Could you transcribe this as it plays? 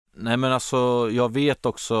Nej, men alltså jag vet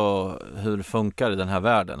också hur det funkar i den här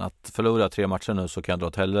världen. Att förlora 3 matcher nu så kan jag dra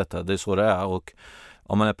åt helvete. Det är så det är. Och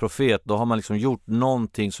om man är profet, då har man liksom gjort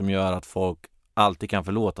någonting som gör att folk alltid kan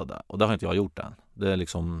förlåta det. Och det har inte jag gjort än.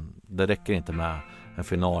 Det räcker inte med en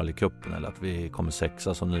final i kuppen eller att vi kommer 6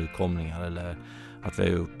 som nykomlingar eller att vi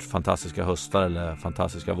har gjort fantastiska höstar eller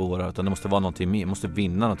fantastiska vårar, utan det måste vara någonting mer. Man måste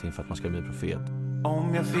vinna någonting för att man ska bli profet.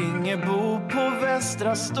 Om jag finge bo på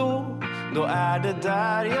Västra Stå, då är det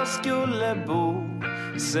där jag skulle bo.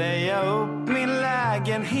 Säga upp min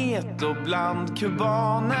lägenhet och bland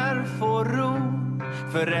kubaner få ro.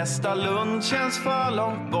 För Restalund känns för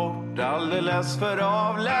långt bort, alldeles för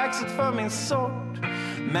avlägset för min sort.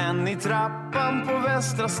 Men i trappan på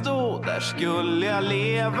Västra Stå, där skulle jag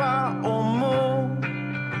leva och må.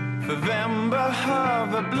 För vem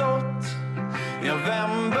behöver blått? Ja,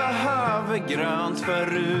 vem behöver grönt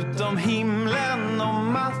förutom himlen och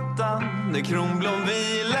mattan? Det kronblom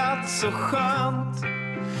vilat så skönt.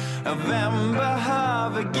 Ja, vem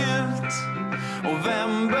behöver gult? Och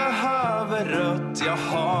vem behöver rött? Jag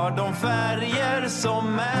har de färger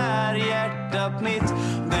som är hjärtat mitt.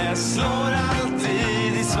 Det slår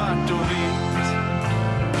alltid i svart och vitt.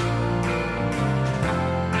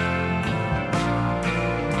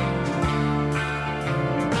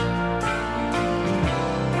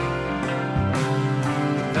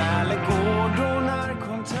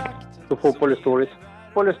 Så fotbollsstories.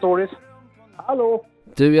 Fotbollsstories. Hallå?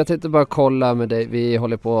 Du, jag tänkte bara kolla med dig. Vi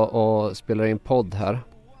håller på och spelar in podd här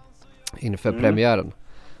inför premiären.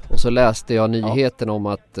 Och så läste jag nyheten om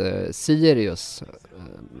att Sirius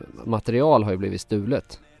material har ju blivit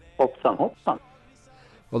stulet. Hoppsan.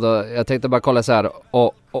 Och då, jag tänkte bara kolla så här.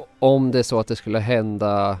 Och om det är så att det skulle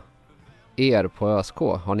hända er på ÖSK,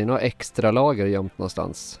 har ni några extra lager gömt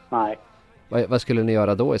någonstans? Nej. Vad skulle ni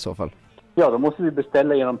göra då i så fall? Ja, då måste vi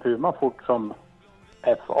beställa genom Puma fort som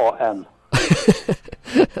FAN.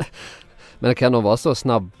 Men kan de vara så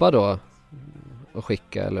snabba då att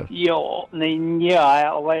skicka eller? Ja,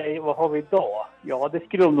 vad har vi idag? Ja, det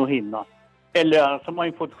skulle de nog hinna. Eller annars har man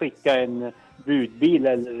ju fått skicka en budbil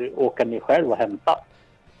eller åka ner själv och hämta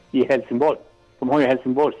i Helsingborg. De har ju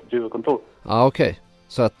Helsingborgs huvudkontor. Ja, okej.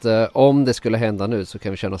 Så att om det skulle hända nu så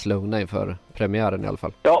kan vi känna oss lugna inför premiären i alla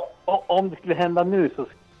fall. Ja, om det skulle hända nu så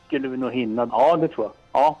skulle vi nog hinna. Ja, det tror jag.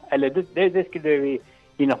 Ja, eller det skulle vi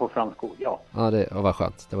hinna få fram skog, ja. Ja, det var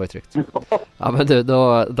skönt. Det var ju tryggt. Ja, men du,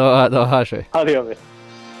 då hörs vi. Ja, det gör vi.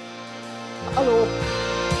 Hallå!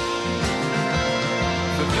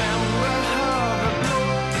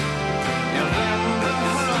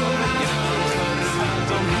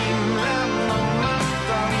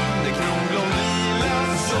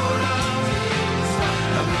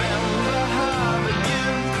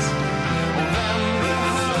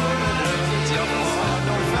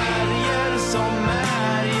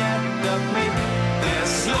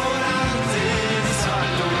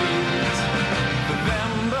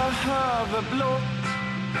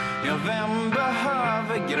 Vem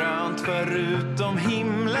behöver grönt förutom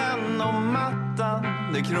himlen och mattan?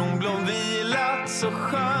 Det kronblom vilat så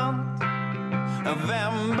skönt.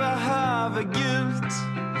 Vem behöver gult?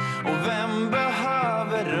 Och vem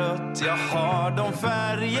behöver rött? Jag har de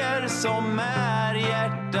färger som är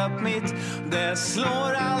hjärtat mitt. Det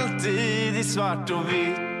slår alltid i svart och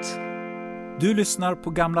vitt. Du lyssnar på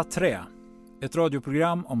Gamla Trä, ett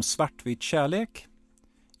radioprogram om svartvit kärlek.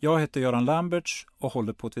 Jag heter Göran Lamberts och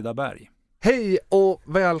håller på Åtvidaberg. Hej och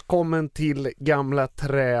välkommen till Gamla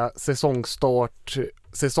Trä säsongstart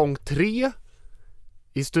säsong 3.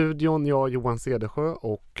 I studion jag Johan Cedersjö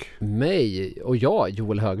och mig och jag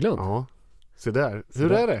Joel Höglund. Ja, se där.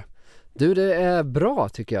 Hur är det? Du, det är bra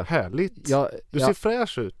tycker jag. Härligt. Du ser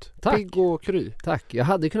fräsch ut. Tack. Pigg och kry. Tack. Jag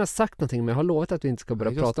hade kunnat sagt någonting men jag har lovat att vi inte ska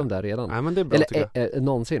börja prata om det redan. Nej, men det är bra. Eller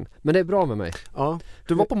någonsin. Men det är bra med mig. Ja.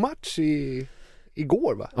 Du var på match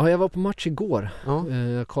igår va? Ja, jag var på match igår. Ja.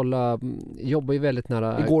 Jag jobbade ju väldigt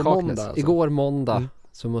nära igår Kaknäs. Måndag alltså. Igår måndag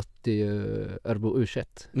så mötte ju Örbo U21.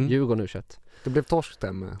 Djurgården U21. Det blev torsk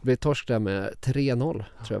där med 3-0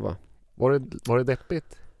 tror jag var. Var det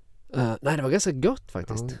deppigt? Nej, det var ganska gött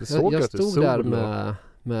faktiskt. Ja, jag stod där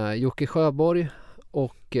med Jocke Sjöborg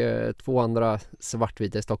och 2 andra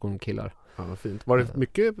svartvita i Stockholm-killar. Ja, vad fint. Var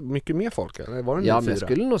det mycket mer folk? Eller var det men jag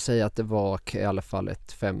skulle nog säga att det var i alla fall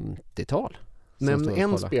ett 50-tal. Nämn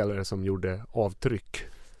en spelare som gjorde avtryck.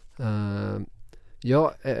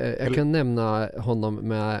 Jag kan nämna honom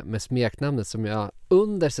med smeknamnet som jag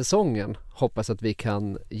under säsongen hoppas att vi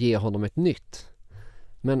kan ge honom ett nytt.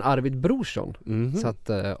 Men Arvid Brorsson satt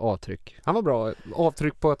avtryck. Han var bra.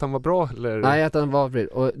 Avtryck på att han var bra? Eller? Nej, att han var bra.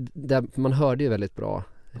 Och man hörde ju väldigt bra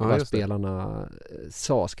vad spelarna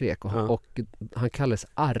skrek. Och han kallades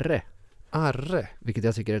Arre. Arre. Vilket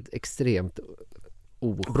jag tycker är ett extremt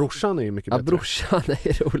brorsan är ju mycket bättre. Ja, brorsan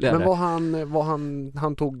är roligare. Men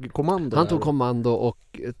han tog kommando? Han tog kommando,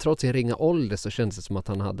 och trots sin ringa ålder så kändes det som att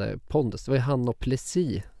han hade pondus. Det var ju han och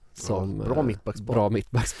Plessis som bra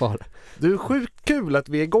mittbackspar. Du, är sjukt kul att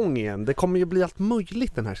vi är igång igen. Det kommer ju bli allt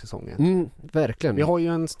möjligt den här säsongen. Verkligen. Vi har ju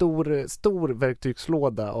en stor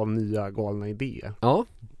verktygslåda av nya galna idéer. Ja.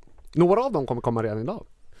 Några av dem kommer komma redan idag.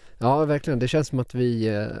 Ja, verkligen. Det känns som att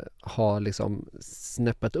vi har liksom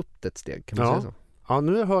snäppat upp det ett steg, kan man säga så. Ja,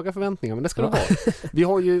 nu är det höga förväntningar, men det ska det vara. Vi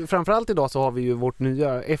har ju, framförallt idag så har vi ju vårt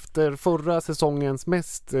nya, efter förra säsongens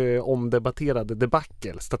mest omdebatterade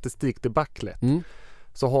debacle, statistikdebaclet,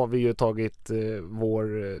 så har vi ju tagit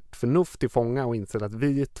vår förnuft till fånga och insett att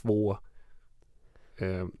vi två,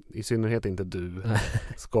 i synnerhet inte du,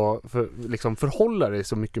 ska liksom förhålla dig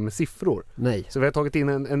så mycket med siffror. Nej. Så vi har tagit in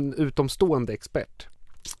en utomstående expert.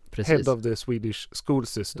 Precis. Head of the Swedish School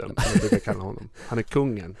System, som jag brukar kalla honom. Han är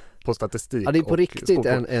kungen på statistik. Ja, det är på riktigt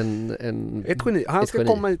ett geni. Han ska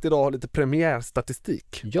komma hit idag och ha lite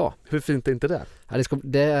premiärstatistik. Ja. Hur fint är inte det? Ja,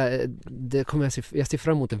 det kommer jag ser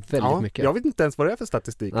fram emot det väldigt mycket. Jag vet inte ens vad det är för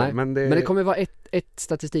statistik. Men det kommer vara ett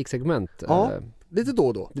statistiksegment. Ja, lite då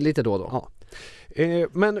och då. Lite då och då. Ja.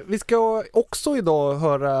 Men vi ska också idag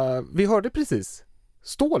höra, vi hörde precis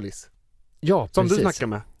Stålis. Ja, som precis. Du snackade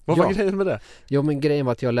med. Vad var grejen med det? Jo, men grejen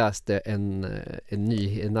var att jag läste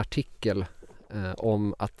en artikel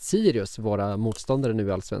om att Sirius, våra motståndare nu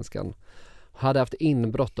i Allsvenskan, hade haft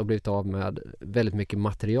inbrott och blivit av med väldigt mycket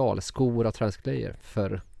material, skor och träningskläder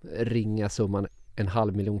för ringa summan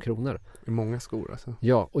 500 000 kronor. Det är många skor alltså.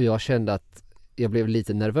 Ja, och jag kände att jag blev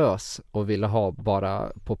lite nervös och ville ha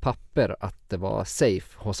bara på papper att det var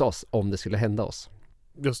safe hos oss om det skulle hända oss.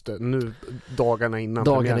 Just det, nu dagarna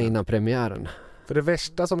innan premiären. För det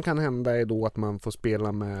värsta som kan hända är då att man får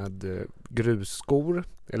spela med grusskor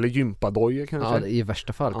eller gympadojor kanske. Ja, i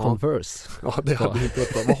värsta fall. Converse. Ja, det hade inte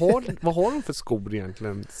varit bra. Vad har de för skor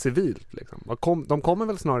egentligen civilt? Liksom? De kommer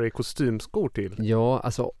väl snarare i kostymskor till? Ja,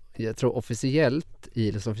 alltså jag tror officiellt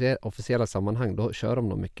i det officiella sammanhang då kör de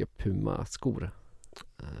nog mycket Puma-skor.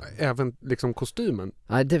 Även liksom kostymen?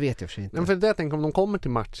 Nej, det vet jag för sig inte. Men för det jag tänker om de kommer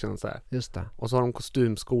till matchen så här. Just det. Och så har de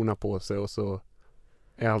kostymskorna på sig och så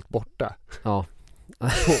är allt borta. Ja.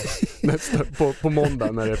 på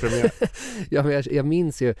måndag när det är premiär. Ja, men jag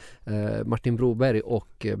minns ju Martin Broberg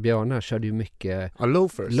och Björnar körde ju mycket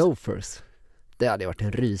loafers. Det hade varit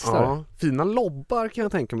en rysare. Ja, fina lobbar kan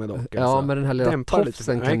jag tänka mig dock. Ja, alltså. Men den här lilla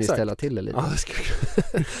tofsen kan ju ställa till det lite.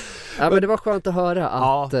 Ja, ja, men det var skönt att höra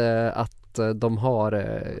att de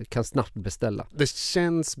kan snabbt beställa. Det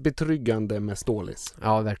känns betryggande med Stålis.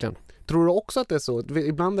 Ja, verkligen. Tror du också att det är så?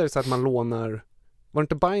 Ibland är det så att man lånar. Var det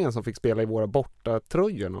inte Bayern som fick spela i våra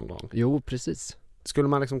bortatröjor någon gång? Jo, precis. Skulle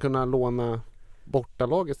man liksom kunna låna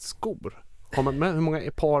bortalagets skor? Har man med, hur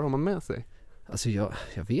många par har man med sig? Alltså jag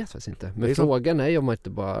vet faktiskt inte. Men frågan är om man inte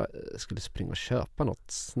bara skulle springa och köpa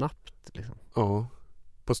något snabbt. Liksom. Ja,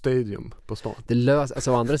 på Stadium, på stan.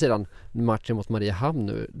 Alltså å andra sidan, matchen mot Mariehamn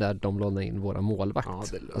nu, där de lånar in våra målvakt. Ja,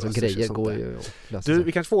 alltså grejer går ju att lösa. Du,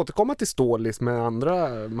 vi kanske får återkomma till Stålis med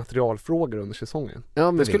andra materialfrågor under säsongen.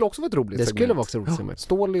 Ja, men det skulle också vara ett roligt segment. Skulle vara också roligt segment.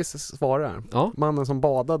 Stålis svarar. Ja. Mannen som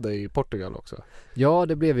badade i Portugal också. Ja,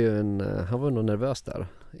 det blev ju han var nog nervös där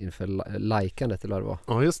inför likandet eller vad det var.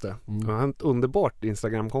 Ja, just det. Han har ett underbart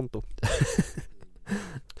Instagramkonto.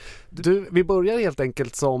 Du, vi börjar helt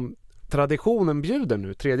enkelt som traditionen bjuder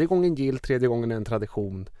nu. 3:e gången gill, 3:e gången är en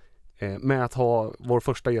tradition med att ha vår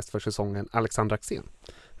första gäst för säsongen, Alexander Axén.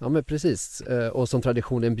 Ja, men precis. Och som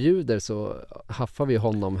traditionen bjuder så haffar vi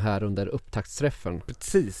honom här under upptaktsträffen.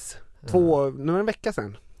 Precis. Nu är det en vecka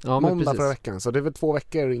sedan. Ja, måndag förra veckan. Så det är väl 2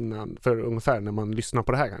 veckor innan, för ungefär när man lyssnar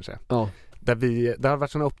på det här kanske. Ja. Det har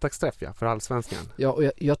varit en upptaktsträff för Allsvenskan. Ja, och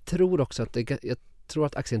jag tror också att jag tror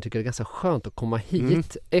att Axén tycker det är ganska skönt att komma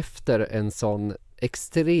hit efter en sån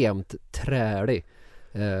extremt trälig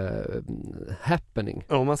happening.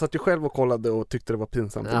 Ja, man satt ju själv och kollade och tyckte det var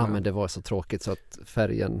pinsamt. Ja, men det var så tråkigt så att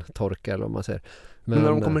färgen torkar eller vad man säger. Men när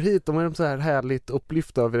de kommer hit, de är de så här härligt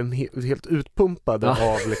upplyfta över en helt utpumpade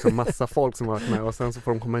av liksom massa folk som har varit med, och sen så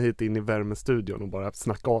får de komma hit in i värmestudion och bara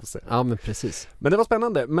snacka av sig. Ja, men precis. Men det var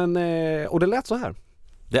spännande, och det lät så här.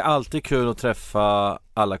 Det är alltid kul att träffa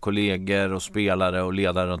alla kollegor och spelare och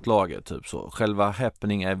ledare runt laget. Typ så. Själva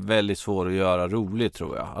happening är väldigt svår att göra roligt,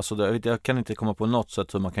 tror jag. Alltså jag kan inte komma på något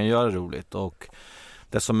sätt hur man kan göra roligt. Och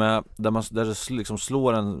det som är där det liksom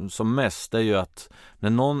slår en som mest, det är ju att när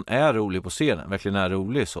någon är rolig på scenen, verkligen är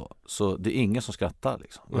rolig så det är ingen som skrattar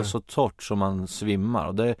liksom. Det är så torrt som man svimmar,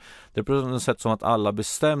 och det är på något sätt som att alla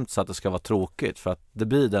bestämt sig att det ska vara tråkigt, för att det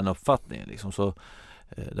blir den uppfattningen liksom. Så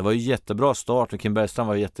det var ju jättebra start, och Kim Bergstrand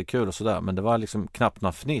var jättekul och sådär, men det var liksom knappt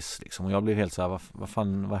någon fniss liksom, och jag blev helt så här,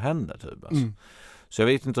 vad händer typ alltså. Så jag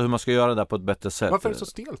vet inte hur man ska göra det där på ett bättre sätt. Varför är det så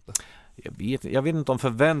stelt då? Jag vet inte om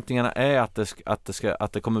förväntningarna är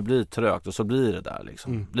att det kommer bli trögt, och så blir det där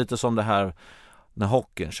liksom. Lite som det här när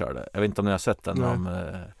hockeyn körde. Jag vet inte om ni har sett den om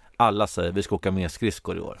alla säger vi ska åka mer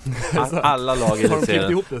skridskor i år. Alla lag i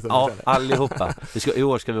serien. Ja, allihopa. I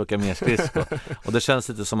år ska vi åka mer skridskor. Och det känns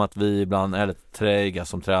lite som att vi ibland är lite träiga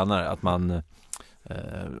som tränare, att man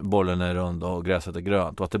bollen är rund och gräset är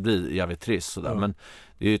grönt, och att det blir jävligt trist sådär. Men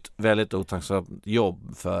det är ju ett väldigt otacksamt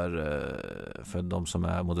jobb för de som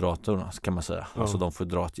är moderatorerna, kan man säga. Alltså de får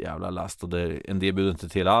dra ett jävla last, och en del bjuder inte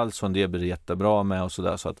till alls, och en del blir jättebra med och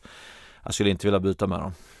sådär, så att jag skulle inte vilja byta med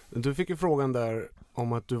dem. Du fick ju frågan där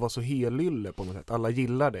om att du var så helylle på något sätt. Alla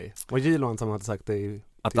gillar dig. Vad Gilon som hade sagt dig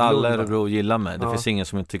att alla i Örebro gillar mig. Det finns ingen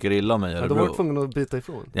som inte tycker illa om mig i Örebro. Då var du tvungen att byta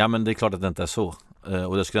ifrån. Ja, men det är klart att det inte är så.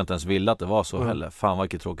 Och det skulle jag inte ens vilja att det var så heller. Fan,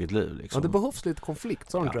 vilket tråkigt liv liksom. Ja, det behövs lite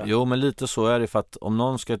konflikt, sa du inte? Jo, men lite så är det, för att om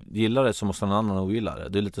någon ska gilla det så måste någon annan ogilla det.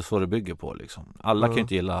 Det är lite så det bygger på liksom. Alla kan ju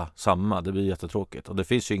inte gilla samma. Det blir jättetråkigt. Och det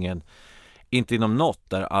finns ju inte inom något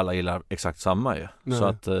där alla gillar exakt samma ju. Så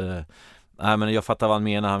att nej, men jag fattar vad han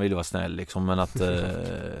menar, han vill ju vara snäll liksom, men att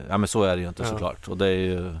ja, men så är det ju inte såklart, och det är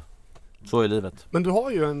ju så i livet. Men du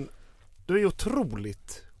är ju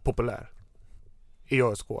otroligt populär i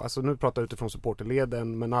ÖSK. Alltså nu pratar jag utifrån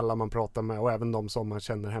supporterleden, men alla man pratar med, och även de som man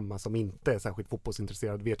känner hemma som inte är särskilt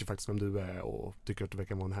fotbollsintresserade, vet ju faktiskt vem du är och tycker att du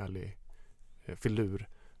verkar vara en härlig filur.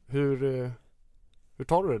 Hur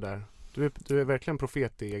tar du det där? Du är verkligen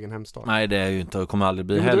profet i egen hemstad. Nej, det är ju inte, och kommer aldrig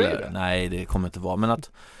bli heller. Nej, det kommer inte vara, men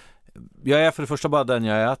att jag är för det första bara den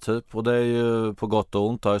jag är typ, och det är ju på gott och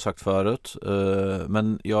ont, har jag sagt förut,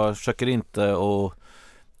 men jag försöker inte att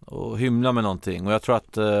hymla med någonting, och jag tror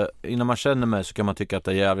att innan man känner mig så kan man tycka att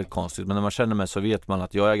det är jävligt konstigt, men när man känner mig så vet man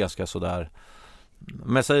att jag är ganska sådär,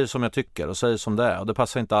 men jag säger som jag tycker och säger som det är, och det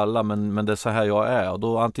passar inte alla, men det är så här jag är, och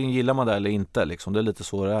då antingen gillar man det eller inte liksom. Det är lite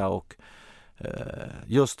så det är, och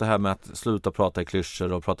just det här med att sluta prata i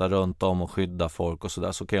klyschor och prata runt om och skydda folk och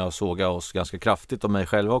sådär, så kan jag såga oss ganska kraftigt, och mig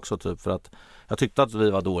själv också typ, för att jag tyckte att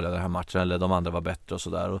vi var dåliga den här matchen, eller de andra var bättre och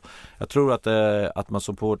sådär, och jag tror att man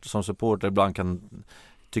som supporter ibland kan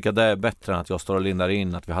tycka det är bättre än att jag står och lindar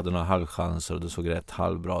in att vi hade några halvchanser och det såg rätt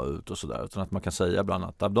halvbra ut och sådär, utan att man kan säga ibland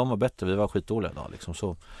att de var bättre, vi var skitdåliga idag liksom så.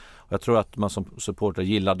 Och jag tror att man som supporter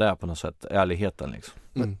gillar det på något sätt, ärligheten liksom.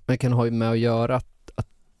 Men kan ha med att göra att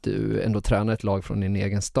du ändå tränar ett lag från din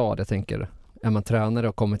egen stad. Jag tänker, är man tränare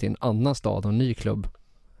och kommer till en annan stad och en ny klubb,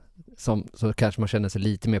 så kanske man känner sig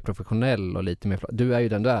lite mer professionell och lite mer... Du är ju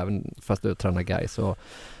den du är, även fast du tränar guys, så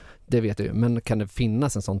det vet du ju. Men kan det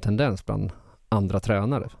finnas en sån tendens bland andra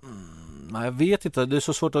tränare? Nej, jag vet inte. Det är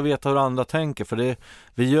så svårt att veta hur andra tänker, för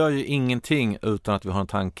vi gör ju ingenting utan att vi har en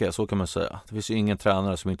tanke, så kan man säga. Det finns ju ingen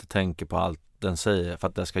tränare som inte tänker på allt den säger för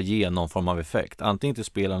att det ska ge någon form av effekt. Antingen till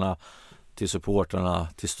spelarna, till supporterna,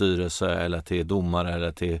 till styrelse eller till domare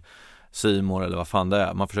eller till Simor eller vad fan det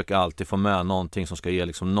är. Man försöker alltid få med någonting som ska ge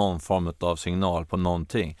liksom någon form av signal på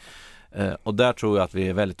någonting. Och där tror jag att vi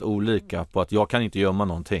är väldigt olika på att jag kan inte gömma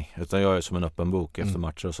någonting, utan jag är som en öppen bok efter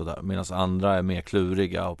matcher och sådär. Medan andra är mer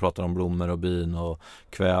kluriga och pratar om blommor och bin och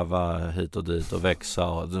kväva hit och dit och växa,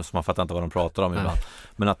 och man fattar inte vad de pratar om ibland.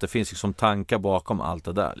 Men att det finns liksom tankar bakom allt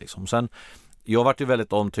det där liksom. Sen jag varit ju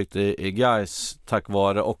väldigt omtyckt i Gais tack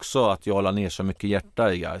vare också att jag la ner så mycket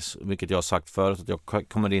hjärta i Gais, vilket jag har sagt förut att jag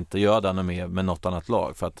kommer inte göra det med något annat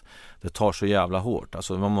lag, för att det tar så jävla hårt.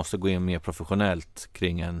 Alltså man måste gå in mer professionellt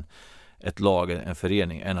kring ett lag, en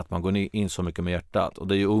förening, än att man går in så mycket med hjärtat. Och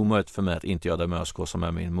det är ju omöjligt för mig att inte göra det med ÖSK som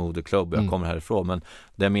är min moderklubb. Jag kommer härifrån, men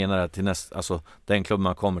det jag menar är att till alltså den klubb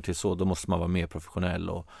man kommer till, så då måste man vara mer professionell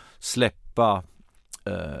och släppa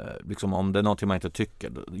liksom, om det är någonting man inte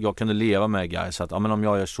tycker. Jag kunde leva med Gais att men om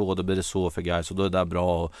jag gör så, då blir det så för Gais och då är det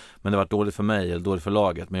bra, men det var dåligt för mig eller dåligt för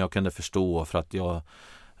laget, men jag kunde förstå för att jag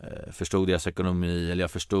förstod deras ekonomi, eller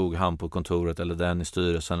jag förstod han på kontoret eller den i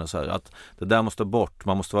styrelsen och så här, att det där måste bort,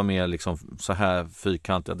 man måste vara mer liksom så här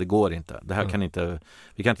fyrkantig, det går inte, det här kan inte,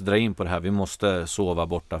 vi kan inte dra in på det här, vi måste sova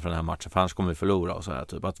borta för den här matchen för annars kommer vi förlora och så här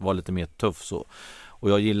typ, att vara lite mer tuff så. Och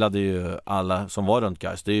jag gillade ju alla som var runt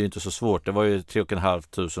Gais. Det är ju inte så svårt. Det var ju 3 500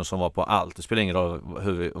 som var på allt. Det spelar ingen roll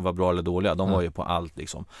hur vi var bra eller dåliga. De var ju på allt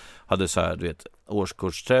liksom. Hade så här, du vet,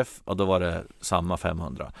 årskursträff och då var det samma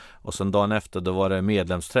 500. Och sen dagen efter då var det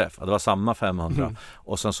medlemsträff. Och det var samma 500.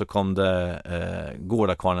 Och sen så kom det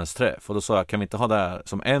gårdakvarnens träff. Och då sa jag, kan vi inte ha det här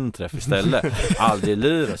som en träff istället? Aldrig i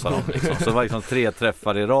livet, sa de liksom. Så det var liksom 3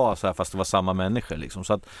 träffar i rad så här, fast det var samma människor liksom.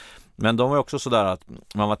 Så att, men de var också sådär att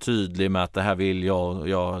man var tydlig med att det här vill jag och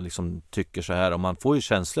jag liksom tycker så här. Och man får ju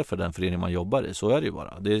känslor för den förening man jobbar i. Så är det ju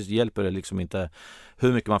bara. Det hjälper det liksom inte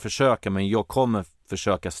hur mycket man försöker. Men jag kommer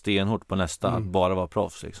försöka stenhårt på nästa att bara vara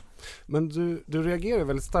proffs liksom. Men du reagerar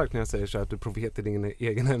väldigt starkt när jag säger så här att du är profet i din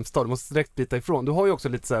egen hemstad. Du måste direkt bita ifrån. Du har ju också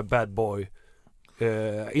lite så här bad boy.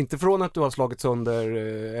 Inte från att du har slagit sönder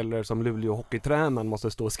eller som Luleå hockeytränaren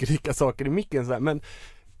måste stå och skrika saker i micken så här, men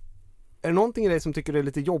är det någonting i dig som tycker det är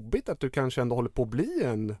lite jobbigt att du kanske ändå håller på att bli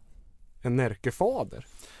en närkefader?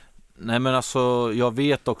 Nej, men alltså jag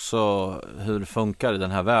vet också hur det funkar i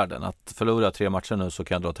den här världen. Att förlora 3 matcher nu så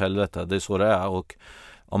kan jag dra åt helvete. Det är så det är. Och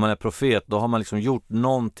om man är profet då har man liksom gjort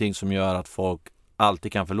någonting som gör att folk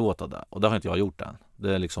alltid kan förlåta det. Och det har inte jag gjort än.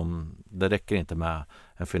 Det räcker inte med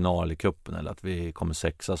en final i kuppen eller att vi kommer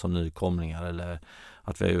 6:a som nykomlingar eller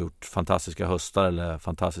att vi har gjort fantastiska höstar eller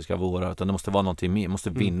fantastiska vårar, utan det måste vara någonting mer, måste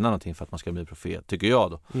vinna någonting för att man ska bli profet, tycker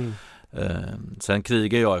jag då. Sen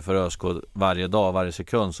krigar jag för ÖSK varje dag, varje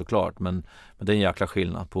sekund såklart, men det är en jäkla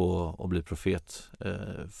skillnad på att bli profet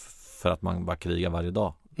för att man bara krigar varje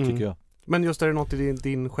dag, tycker jag. Men just är det något i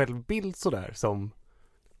din självbild sådär som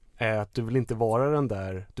är att du vill inte vara den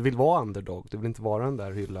där, du vill vara underdog, du vill inte vara den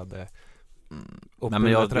där hyllade. Nej, men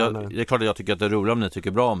det är klart att jag tycker att det är roligt om ni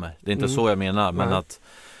tycker bra om mig. Det är inte så jag menar, men att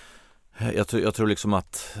jag tror liksom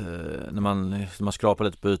att när man skrapar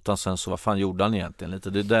lite på ytan sen så vad fan gjorde han egentligen lite?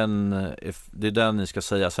 Det är den ni ska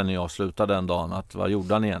säga sen när jag slutar den dagen, att vad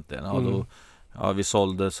gjorde han egentligen? Ja, vi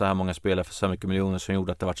sålde så här många spelare för så här mycket miljoner som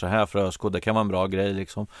gjorde att det var så här för ÖSK. Det kan vara en bra grej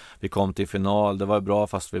liksom. Vi kom till final, det var bra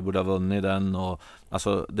fast vi borde ha vunnit den. Och,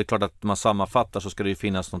 alltså, det är klart att man sammanfattar så ska det ju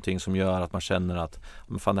finnas någonting som gör att man känner att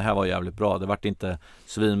men fan, det här var jävligt bra. Det vart inte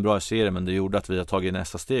svinbra i serien, men det gjorde att vi har tagit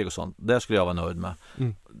nästa steg och sånt. Det skulle jag vara nöjd med.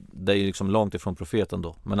 Det är ju liksom långt ifrån profeten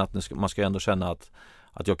då. Men att man ska ändå känna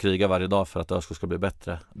att jag krigar varje dag för att ÖSK ska bli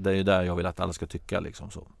bättre. Det är ju där jag vill att alla ska tycka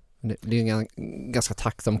liksom så. Det är en ganska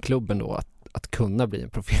tacksam klubb ändå att kunna bli en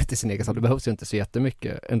profet i sin egen stad. Det behövs ju inte så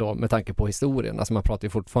jättemycket ändå med tanke på historien. Alltså man pratar ju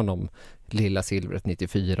fortfarande om lilla silvret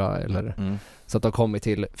 94 eller så att de kommit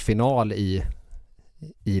till final i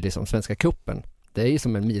liksom Svenska cupen. Det är ju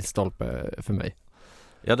som en milstolpe för mig.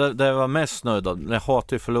 Ja, det jag var mest nöjd av. Jag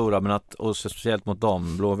hatar ju förlora, men och speciellt mot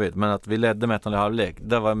dem, Blåvitt, men att vi ledde med 1,5 halvlek.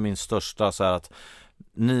 Det var min största så här att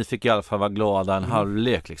ni fick i alla fall vara glada en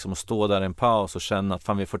halvlek liksom, och stå där i en paus och känna att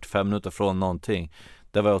fan, vi är 45 minuter från någonting.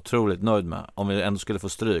 Det var jag otroligt nöjd med. Om vi ändå skulle få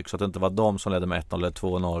stryk, så att det inte var de som ledde med 1-0 eller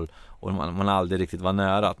 2-0 och man aldrig riktigt var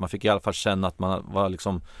nära. Att man fick i alla fall känna att man var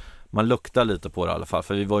liksom, man luktade lite på det i alla fall.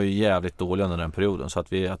 För vi var ju jävligt dåliga under den perioden. Så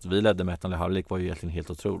att vi ledde med 1-0 halvlek var ju egentligen helt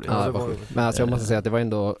otroligt. Ja, det var men alltså jag måste säga att det var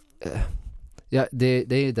ändå ja,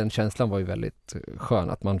 den känslan var ju väldigt skön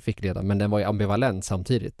att man fick leda, men den var ju ambivalent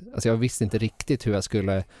samtidigt. Alltså jag visste inte riktigt hur jag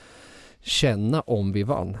skulle känna om vi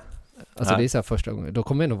vann. Alltså det är så här första gången. Då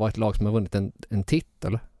kommer det nog vara ett lag som har vunnit en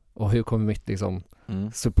titel. Och hur kommer mitt liksom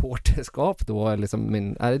supporterskap då?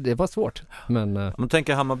 Liksom det var svårt. Men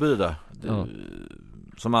tänker Hammarby där.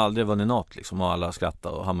 Som aldrig vunnit något liksom, och alla skrattar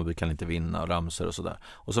och Hammarby kan inte vinna och ramser och sådär.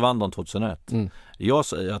 Och så vann de 2001. Jag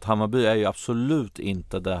säger att Hammarby är ju absolut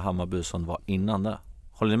inte det Hammarby som var innan det.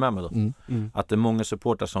 Håller ni med mig då? Att det är många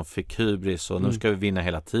supportrar som fick hybris och nu ska vi vinna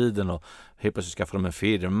hela tiden och helt plötsligt ska få dem en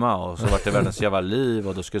firma och så var det världens jävla liv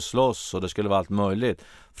och då skulle slåss och det skulle vara allt möjligt.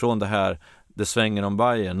 Från det här, det svänger om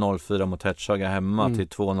Bayern 0-4 mot Herthaga hemma till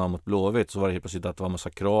 2-0 mot Blåvitt, så var det helt plötsligt att det var massa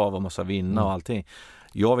krav och massa vinna och allting.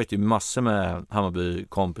 Jag vet ju massor med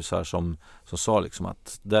Hammarby-kompisar som sa liksom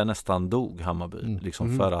att det nästan dog Hammarby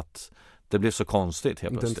liksom för att det blev så konstigt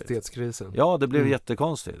helt plötsligt. Identitetskrisen. Ja, det blev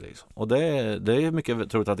jättekonstigt liksom. Och det är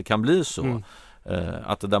mycket troligt att det kan bli så.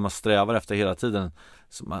 Att det där man strävar efter hela tiden,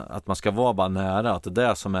 att man ska vara bara nära, att det är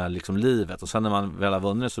det som är liksom livet. Och sen när man väl har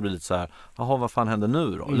vunnit så blir det lite så här, jaha, vad fan händer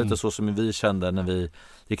nu då? Lite så som vi kände när vi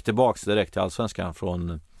gick tillbaks direkt till Allsvenskan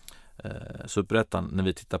från Superettan, när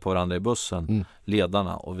vi tittar på varandra i bussen,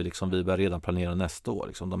 ledarna, och vi börjar redan planera nästa år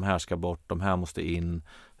liksom, de här ska bort, de här måste in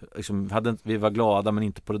liksom, vi var glada men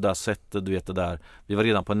inte på det där sättet, du vet det där, vi var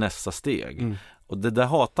redan på nästa steg och det där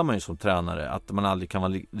hatar man ju som tränare, att man aldrig kan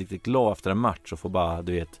vara riktigt glad efter en match och få bara,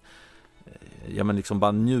 du vet,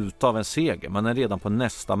 bara njuta av en seger. Man är redan på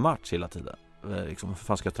nästa match hela tiden. liksom, hur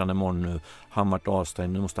fan ska jag träna imorgon nu? Han vart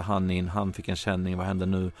avstängd, nu måste han in, han fick en känning, vad händer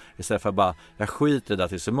nu? Istället för att bara, jag skiter i det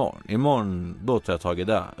tills imorgon. Imorgon, då tar jag tag i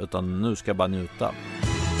det. Utan nu ska jag bara njuta.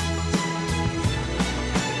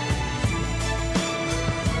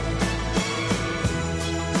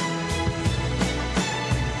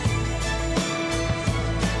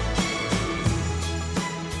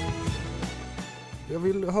 Jag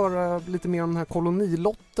vill höra lite mer om den här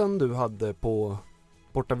kolonilotten du hade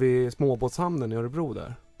borta vid småbåtshamnen i Örebro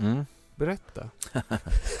där. Berätta.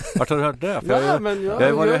 Vart har du hört det? För jag har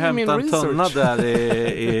varit och hämtat en tunna där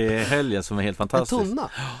i helgen som är helt fantastisk. En tunna?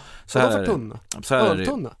 Så här för tunna? Så här är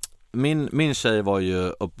det. Min tjej var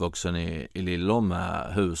ju uppvuxen i Lillå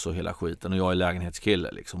med hus och hela skiten. Och jag är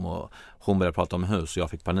lägenhetskille liksom. Och hon började prata om hus och jag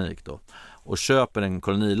fick panik då. Och köper en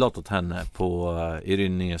kolonilott åt henne i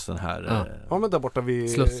Rynninges den här... Ja, men där borta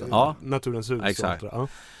vid Slussen. Naturens hus. Exakt.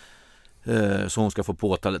 Så hon ska få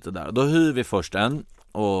påta lite där. Då hyr vi först en.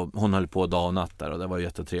 Och hon höll på dag och natt där och det var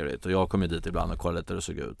jättetrevligt. Och jag kom ju dit ibland och kollade lite hur det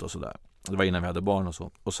såg ut och sådär. Det var innan vi hade barn och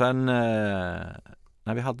så. Och sen,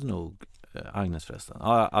 när vi hade nog Agnes förresten.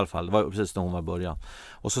 Ja, i alla fall, det var precis när hon var i början.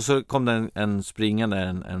 Och så kom det en springande,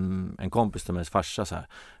 en kompis till mig, farsa så här.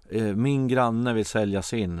 Min granne vill sälja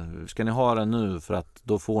sin. Ska ni ha den nu för att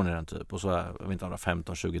då får ni den typ. Och så, jag vet inte om det var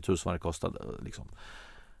 15-20 000 vad det kostade liksom.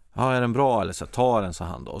 Ja, är den bra eller så ta den, så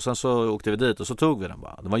han då. Och sen så åkte vi dit och så tog vi den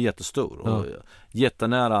bara. Den var jättestor och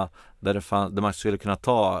jättenära där man skulle kunna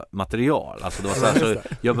ta material. Alltså det var så här, så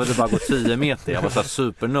jag behövde bara gå 10 meter. Jag var så här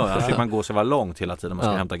supernöjd. Annars fick man gå sig var långt hela tiden man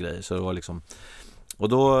skulle hämta grejer. Så det var liksom... Och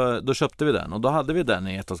då köpte vi den. Och då hade vi den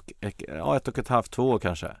i ett och ett halvt, 2 år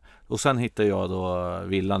kanske. Och sen hittade jag då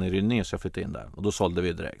villan i Rynningen så jag flyttade in där. Och då sålde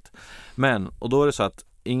vi direkt. Och då är det så att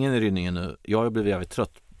ingen i Rynningen nu... Jag har blivit jävligt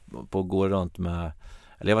trött på att gå runt med...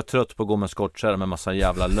 Eller jag var trött på att gå med skottkärra med massa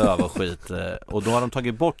jävla löv och skit. Och då har de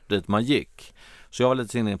tagit bort dit man gick. Så jag var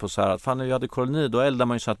lite inne på så här att fan när vi hade koloni då eldar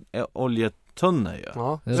man ju så att oljetunnor ju.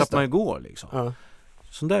 Ja, så att man ju går liksom. Ja.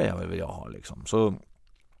 Så där vill jag ha liksom. Så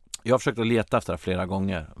jag har försökt att leta efter det flera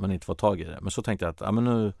gånger men inte få tag i det. Men så tänkte jag att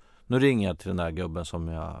men nu ringer jag till den där gubben som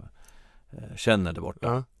jag känner där borta.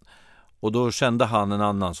 Ja. Och då kände han en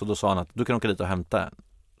annan så då sa han att du kan åka dit och hämta en.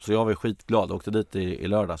 Så jag var skitglad och åkte dit i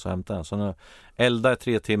lördag så hämtade den. Så nu eldade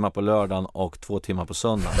 3 timmar på lördagen och 2 timmar på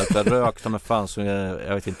söndagen. Det rökte med fan som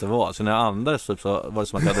jag vet inte vad. Så när jag andades typ, så var det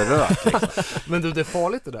som att jag hade rökt. Liksom. Men du, det är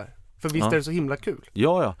farligt det där. För visst är det så himla kul.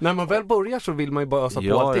 Ja. När man väl börjar så vill man ju bara ösa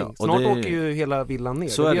på allting. Snart åker ju hela villan ner.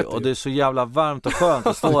 Så är det, och det är så jävla varmt och skönt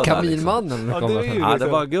att stå där. Kaminmannen. Liksom. Det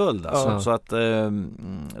var guld alltså. Så att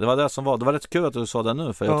det var det som var. Det var rätt kul att du sa det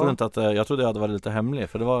nu. För jag trodde inte att jag trodde jag hade varit lite hemlig.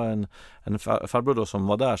 För det var en farbror då som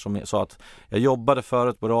var där som sa att jag jobbade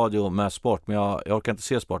förut på radio med sport. Men jag orkar inte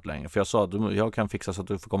se sport längre. För jag sa att jag kan fixa så att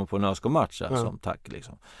du får komma på en ÖSK-match som tack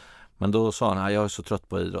liksom. Men då sa han, jag är så trött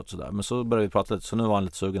på idrott sådär. Men så började vi prata lite, så nu var han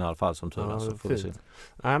lite sugen i alla fall som tur. Så får vi se.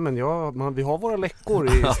 Nej men vi har våra läckor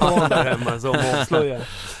i stan där hemma som avslöjar.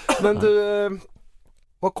 Men du,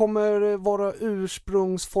 vad kommer vara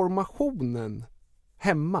ursprungsformationen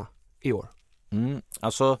hemma i år?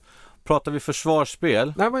 Alltså, pratar vi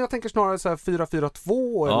försvarsspel? Nej men jag tänker snarare så här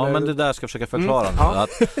 4-4-2 Ja eller... men det där ska jag försöka förklara nu.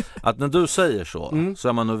 Att när du säger så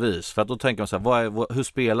är man novis. För att då tänker man så här, hur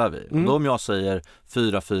spelar vi? Och då om jag säger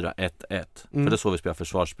 4-4-1-1 för det är så vi spelar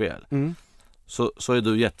försvarsspel. Så är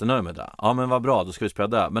du jättenöjd med det. Ja men vad bra, då ska vi spela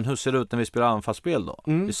det. Men hur ser det ut när vi spelar anfallsspel då?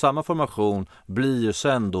 I samma formation blir ju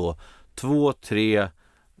sen då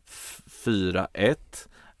 2-3-4-1.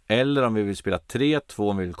 Eller om vi vill spela 3-2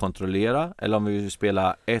 om vi vill kontrollera. Eller om vi vill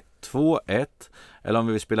spela 1-2-1. Eller om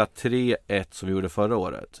vi vill spela 3-1 som vi gjorde förra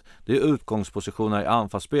året. Det är utgångspositioner i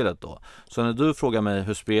anfallsspelet då. Så när du frågar mig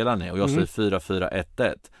hur spelar ni och jag säger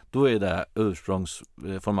 4-4-1-1. Då är det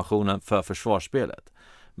ursprungsformationen för försvarsspelet.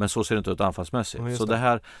 Men så ser det inte ut anfallsmässigt. Så det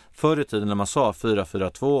här förr i tiden när man sa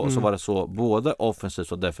 4-4-2 och så var det så både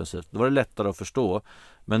offensivt och defensivt. Då var det lättare att förstå.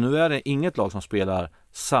 Men nu är det inget lag som spelar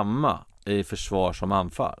samma i försvar som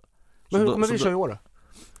anfall. Men hur kommer vi köra i år då?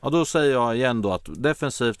 Ja, då säger jag igen då att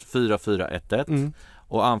defensivt 4-4-1-1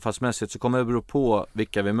 och anfallsmässigt så kommer det bero på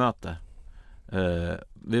vilka vi möter.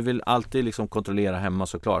 Vi vill alltid liksom kontrollera hemma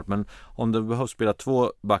såklart, men om det behövs spela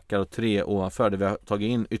 2 backar och 3 ovanför det vi har tagit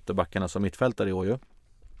in ytterbackarna som mittfältare i år ju.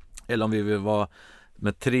 Eller om vi vill vara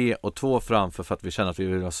med 3 och 2 framför för att vi känner att vi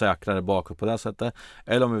vill vara säkrare bakåt på det sättet.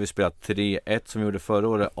 Eller om vi vill spela 3-1 som vi gjorde förra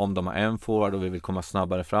året om de har en forward och vi vill komma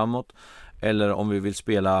snabbare framåt. Eller om vi vill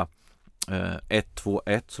spela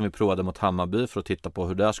 1-2-1 som vi provade mot Hammarby för att titta på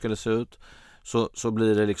hur det skulle se ut. så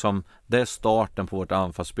blir det liksom, det är starten på vårt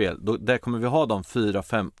anfallsspel. Där kommer vi ha de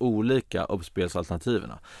 4-5 olika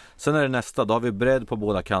uppspelsalternativen. Sen är det nästa, då har vi bredd på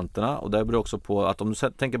båda kanterna, och det beror också på att om du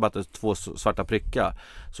tänker bara att det är 2 svarta prickar,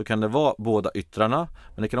 så kan det vara båda yttrarna,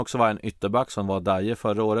 men det kan också vara en ytterback som var Daje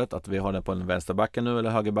förra året, att vi har den på en vänsterbacken nu eller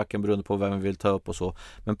högerbacken beroende på vem vi vill ta upp och så.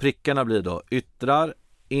 Men prickarna blir då yttrar,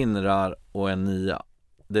 inrar och en 9.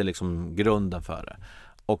 Det är liksom grunden för det.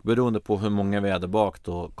 Och beroende på hur många vi är där bak,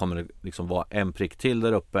 då kommer det liksom vara en prick till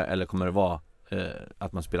där uppe, eller kommer det vara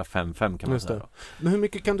att man spelar 5-5 kan man säga då. Men hur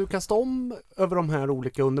mycket kan du kasta om över de här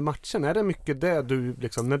olika under matchen? Är det mycket det du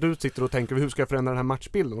liksom, när du sitter och tänker hur ska jag förändra den här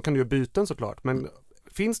matchbilden? Då kan du ju byten såklart, men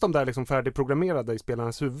finns de där liksom färdigprogrammerade i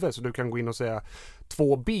spelarnas huvud så du kan gå in och säga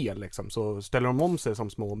 2B liksom, så ställer de om sig som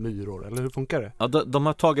små myror, eller hur funkar det? Ja, de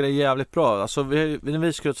har tagit det jävligt bra. Alltså när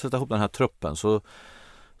vi skulle sätta ihop den här truppen så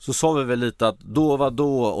sa vi väl lite att då var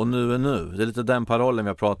då och nu är nu. Det är lite den parollen vi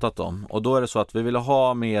har pratat om. Och då är det så att vi ville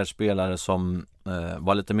ha mer spelare som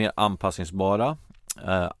var lite mer anpassningsbara.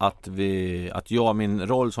 Att min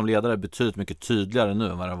roll som ledare är betydligt mycket tydligare nu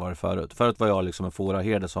än vad det var förut. Förut var jag liksom en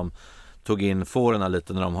fåraherde som tog in fårarna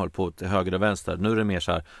lite när de höll på till höger och vänster. Nu är det mer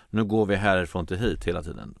så här, nu går vi härifrån till hit hela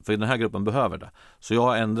tiden. För den här gruppen behöver det. Så jag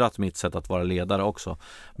har ändrat mitt sätt att vara ledare också.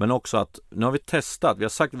 Men också att, nu har vi testat, vi har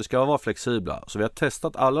sagt att vi ska vara flexibla. Så vi har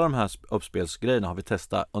testat alla de här uppspelsgrejerna, har vi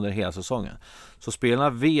testat under hela säsongen. Så spelarna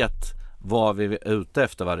vet vad vi är ute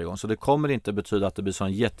efter varje gång. Så det kommer inte betyda att det blir så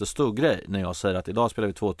en jättestor grej när jag säger att idag spelar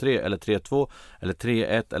vi 2-3 eller 3-2 eller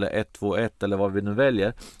 3-1 eller 1-2-1 eller vad vi nu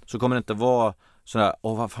väljer. Så kommer det inte vara sådär,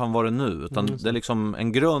 vad fan var det nu? Utan det är liksom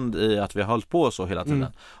en grund i att vi har hållit på så hela tiden.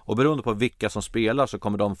 Och beroende på vilka som spelar så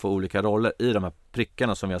kommer de få olika roller i de här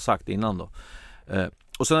prickarna som vi har sagt innan då.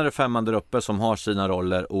 Och sen är det 5 man där uppe som har sina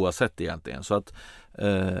roller oavsett egentligen. Så att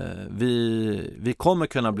vi kommer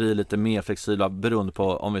kunna bli lite mer flexibla beroende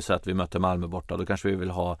på om vi säger att vi möter Malmö borta. Då kanske vi vill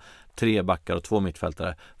ha 3 backar och 2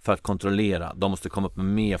 mittfältare för att kontrollera. De måste komma upp med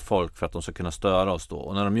mer folk för att de ska kunna störa oss då.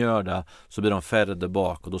 Och när de gör det så blir de färre där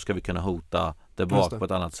bak och då ska vi kunna hota där bak på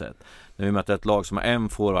ett annat sätt. När vi möter ett lag som har en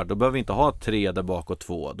forward, då behöver vi inte ha 3 där bak och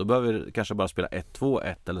 2. Då behöver vi kanske bara spela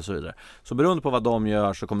 1-2-1 eller så vidare. Så beroende på vad de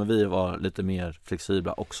gör så kommer vi vara lite mer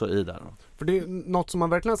flexibla också i det. För det är något som man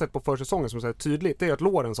verkligen har sett på försäsongen som är tydligt, det är att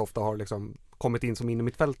Lorenz ofta har liksom kommit in som in i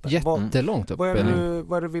mittfältet. Jättelångt upp. Vad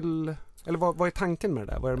är det vill, eller vad är tanken med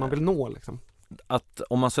det där? Vad är det man vill nå liksom? Att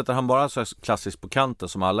om man sätter han bara så klassiskt på kanten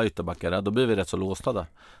som alla ytterbackar är, då blir vi rätt så låsta där.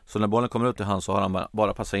 Så när bollen kommer ut till han så har han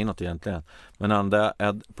bara passat inåt egentligen. Men när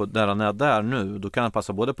han är där nu, då kan han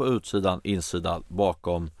passa både på utsidan, insidan,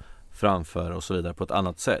 bakom, framför och så vidare på ett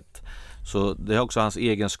annat sätt. Så det är också hans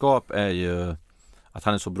egenskap är ju att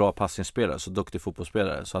han är så bra passningsspelare, så duktig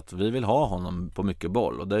fotbollsspelare, så att vi vill ha honom på mycket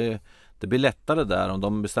boll. Och det blir lättare där om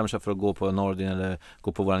de bestämmer sig för att gå på Nordin eller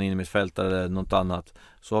gå på våran innermittfältare eller något annat.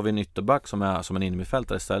 Så har vi en ytterback som är som en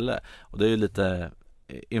innermittfältare istället. Och det är ju lite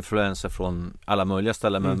influenser från alla möjliga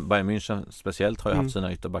ställen, men Bayern München speciellt har ju haft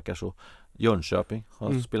sina ytterbackar så. Jönköping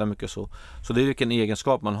har spelat mycket så. Så det är vilken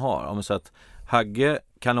egenskap man har. Om vi säger att Hagge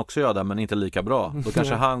kan också göra det men inte lika bra. Då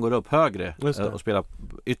kanske han går upp högre och spelar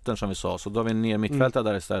yttern som vi sa. Så då har vi ner mittfältare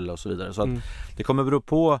där istället och så vidare. Så att det kommer bero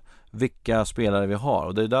på vilka spelare vi har.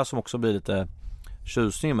 Och det är där som också blir lite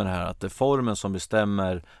tjusning med det här. Att det är formen som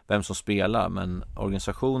bestämmer vem som spelar. Men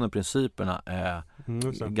organisationen, principerna är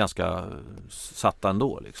ganska satta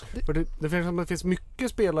ändå. Liksom. Det finns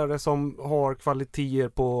mycket spelare som har kvaliteter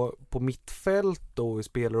på mittfält och i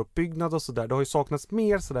spelaruppbyggnad och sådär. Det har ju saknats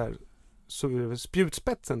mer sådär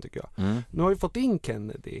spjutspetsen tycker jag. Nu har vi fått in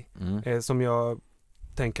Kennedy som jag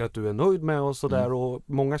tänker att du är nöjd med och sådär och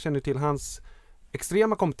många känner till hans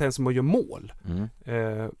extrema kompetens som att göra mål.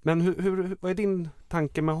 Men vad är din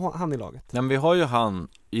tanke med han i laget? Ja, men vi har ju han,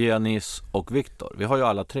 Janis och Viktor. Vi har ju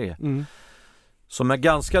alla 3. Som är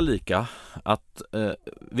ganska lika. Att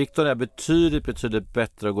Viktor är betydligt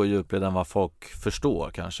bättre att gå djupled än vad folk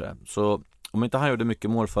förstår kanske. Så om inte han gjorde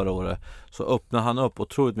mycket mål förra året så öppnar han upp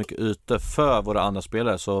otroligt mycket ytor för våra andra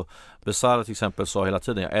spelare. Så Besara till exempel sa hela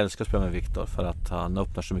tiden, jag älskar att spela med Viktor för att han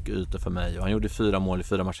öppnar så mycket ytor för mig. Och han gjorde 4 mål i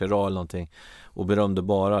 4 matcher i rad eller någonting och berömde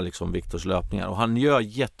bara liksom Viktors löpningar. Och han gör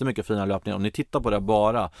jättemycket fina löpningar. Om ni tittar på det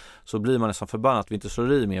bara så blir man nästan förbannad att vi inte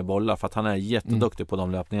slår i mer bollar för att han är jätteduktig på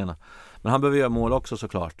de löpningarna. Men han behöver göra mål också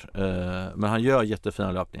såklart. Men han gör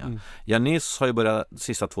jättefina löpningar. Janis har ju börjat de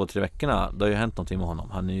sista 2-3 veckorna. Det har ju hänt någonting med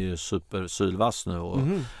honom. Han är ju supersylvass nu och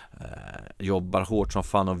jobbar hårt som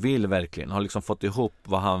fan och vill verkligen. Har liksom fått ihop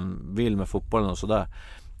vad han vill med fotbollen och sådär.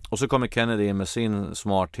 Och så kommer Kennedy in med sin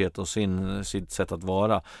smarthet och sitt sätt att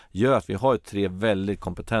vara. Gör att vi har 3 väldigt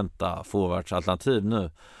kompetenta forwardsalternativ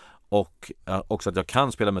nu. Och också att jag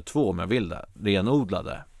kan spela med 2 om jag vill det.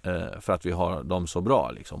 Renodlade. för att vi har dem så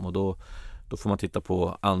bra liksom. Och då får man titta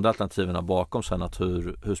på andra alternativen bakom sen, att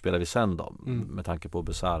hur spelar vi sen då med tanke på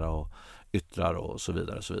Besara och yttrar och så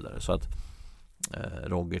vidare och så vidare. Så att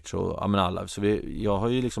Rogic och alla. Så jag har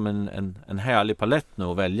ju liksom en härlig palett nu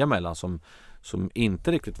att välja mellan som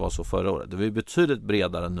inte riktigt var så förra året. Det är betydligt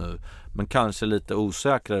bredare nu, men kanske lite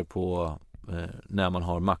osäkrare på när man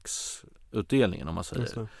har maxutdelningen, om man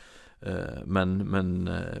säger. Men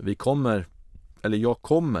vi kommer, eller jag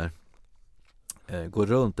kommer gå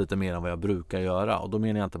runt lite mer än vad jag brukar göra, och då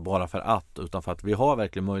menar jag inte bara för att, utan för att vi har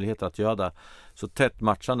verkligen möjligheter att göra det så tätt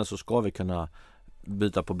matchande, så ska vi kunna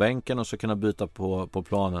byta på bänken och så kunna byta på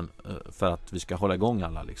planen för att vi ska hålla igång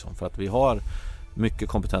alla liksom. För att vi har mycket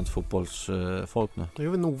kompetent fotbollsfolk nu. Det är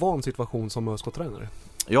ju en ovan situation som ÖSK-tränare.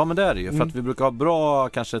 Ja, men det är det ju. För att vi brukar ha bra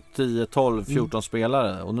kanske 10, 12, 14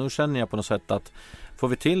 spelare. Och nu känner jag på något sätt att får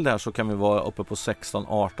vi till det här så kan vi vara uppe på 16,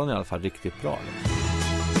 18 i alla fall riktigt bra.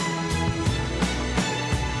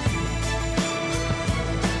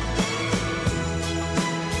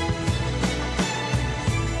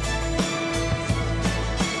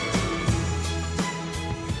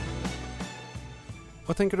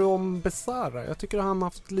 Vad tänker du om Besara? Jag tycker han har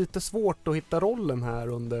haft lite svårt att hitta rollen här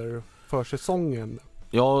under försäsongen.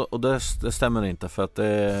 Ja, och det stämmer inte för att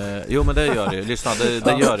jo, men det gör det. Lyssna,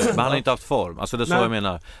 det gör det. Men han har inte haft form. Alltså det är så jag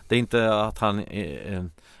menar. Det är inte att han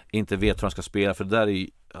inte vet hur han ska spela, för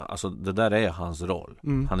det där är hans roll.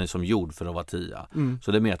 Han är som gjord för att vara 10.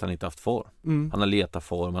 Så det är mer att han inte haft form. Han har letat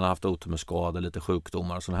form, han har haft otur med skador, lite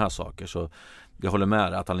sjukdomar och sådana här saker. Så jag håller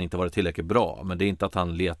med att han inte varit tillräckligt bra, men det är inte att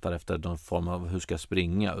han letar efter någon form av hur ska jag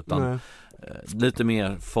springa, utan lite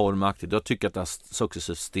mer formaktigt. Jag tycker att det har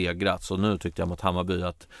successivt stegrats, och nu tyckte jag mot Hammarby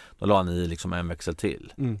att då la han i liksom en växel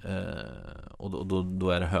till. Och då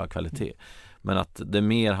är det hög kvalitet. Men att det är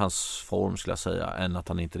mer hans form, skulle jag säga, än att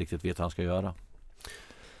han inte riktigt vet vad han ska göra.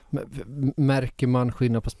 Märker man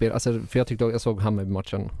skillnad på spel? Alltså, för jag såg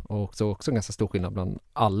Hammarby-matchen och så också en ganska stor skillnad bland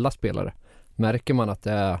alla spelare. Märker man att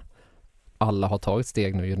alla har tagit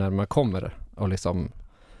steg nu ju närmare man kommer? Och liksom,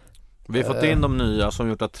 vi har fått in de nya som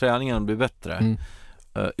gjort att träningen blir bättre.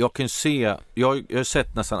 Jag kan se, jag har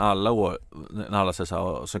sett nästan alla år när alla säger så här,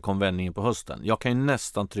 och sen kom vändningen på hösten. Jag kan ju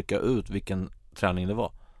nästan trycka ut vilken träning det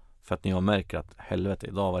var. För att när jag märker att helvete,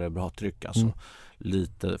 idag var det bra tryck alltså.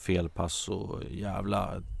 Lite felpass och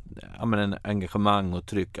jävla en engagemang och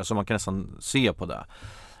tryck. Alltså man kan nästan se på det.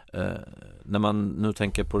 När man nu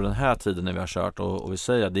tänker på den här tiden när vi har kört och vi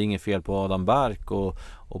säger att det är inget fel på Adam Bark och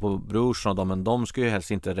på Brorsson och dem, men de ska ju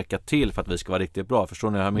helst inte räcka till för att vi ska vara riktigt bra.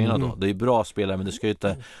 Förstår ni vad jag menar då? Det är bra spelare, men det ska ju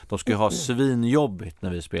inte, de ska ju ha svinjobbigt när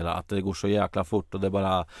vi spelar, att det går så jäkla fort och det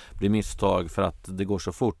bara blir misstag för att det går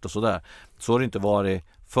så fort och sådär. Så har det inte varit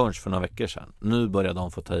förrän för några veckor sedan. Nu börjar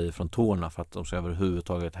de få ta i från tårna för att de ska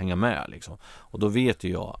överhuvudtaget hänga med liksom. Och då vet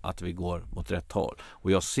ju jag att vi går mot rätt håll.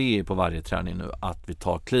 Och jag ser på varje träning nu att vi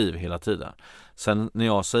tar kliv hela tiden. Sen när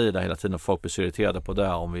jag säger det hela tiden och folk blir så irriterade på det,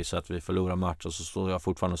 om vi säger att vi förlorar match, och så står jag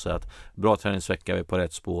fortfarande och säger att bra träningsvecka, vi är på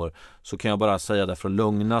rätt spår, så kan jag bara säga det för att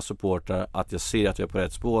lugna supportrar, att jag ser att vi är på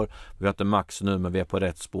rätt spår. Vi har inte max nu, men vi är på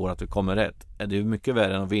rätt spår, att vi kommer rätt. Det är mycket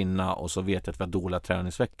värre än att vinna och så vet jag att vi har dåliga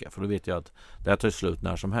träningsveckor, för då vet jag att det här tar slut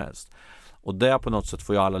när som helst. Och det på något sätt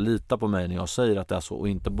får jag alla lita på mig när jag säger att det är så, och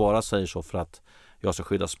inte bara säger så för att jag ska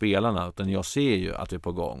skydda spelarna, utan jag ser ju att vi är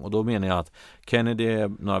på gång. Och då menar jag att Kennedy är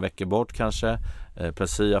några veckor bort kanske,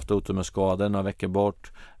 Plessis haft otur med skador några veckor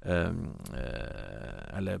bort,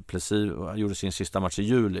 eller Plessis gjorde sin sista match i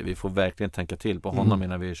juli. Vi får verkligen tänka till på honom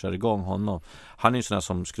innan vi kör igång honom. Han är ju sån här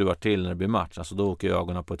som skruvar till när det blir match, alltså då åker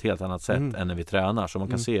ögonen på ett helt annat sätt än när vi tränar, så man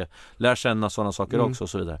kan se, lär känna sådana saker också och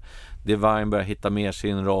så vidare. Divine börjar hitta mer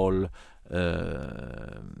sin roll.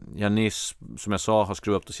 Janis, som jag sa, har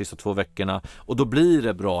skruvat upp de sista 2 veckorna, och då blir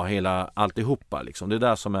det bra hela alltihopa liksom. Det är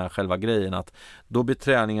där som är själva grejen, att då blir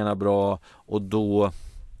träningarna bra, och då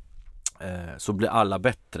så blir alla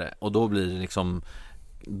bättre, och då blir det liksom,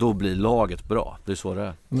 då blir laget bra. Det är så det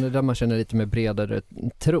är. Men det är där man känner lite mer bredare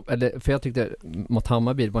trupp, eller för jag tyckte mot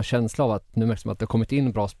Hammarby var en känsla av att nu märks det att det har kommit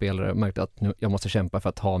in bra spelare, och märkte att nu jag måste kämpa för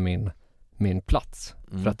att ha min plats,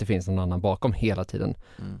 för att det finns någon annan bakom hela tiden.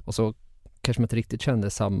 Och så kanske man inte riktigt kände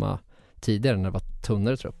samma tidigare när det var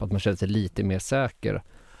tunnare trupp, att man kände sig lite mer säker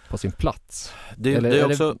på sin plats. Det är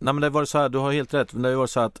också, nej men det var så här, du har helt rätt, men det var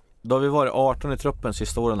så att då har vi varit 18 i truppen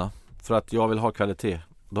sista åren för att jag vill ha kvalitet.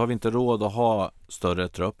 Då har vi inte råd att ha större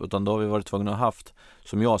trupp, utan då har vi varit tvungna att ha haft,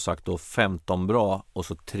 som jag har sagt då, 15 bra och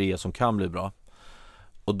så 3 som kan bli bra.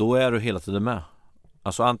 Och då är du hela tiden med.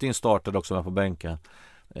 Alltså antingen startar du också med på bänken,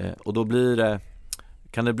 och då blir det,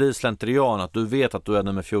 kan det bli slentrian att du vet att du är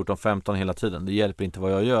nummer 14-15 hela tiden. Det hjälper inte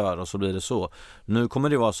vad jag gör, och så blir det så. Nu kommer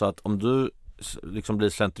det vara så att om du liksom blir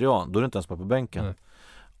slentrian, då är du inte ens på bänken. Nej.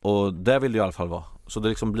 Och där vill det i alla fall vara. Så det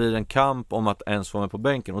liksom blir en kamp om att ens vara med på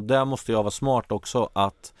bänken. Och där måste jag vara smart också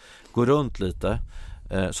att gå runt lite.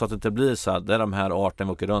 Så att det inte blir så här, det är de här 18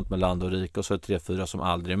 vi åker runt med land och rike och så är det 3-4 som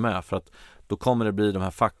aldrig är med. För att då kommer det bli de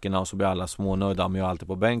här fackorna och så blir alla smånöjda, men jag är alltid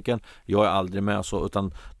på bänken. Jag är aldrig med så,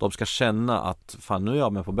 utan de ska känna att fan, nu är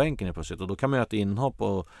jag med på bänken i plötsligt. Och då kan man göra ett inhopp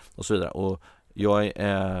och så vidare. Och jag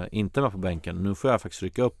är inte med på bänken, nu får jag faktiskt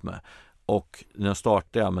rycka upp med. Och när jag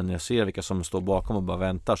startar, men när jag ser vilka som står bakom och bara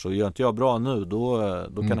väntar, så gör inte jag bra nu, då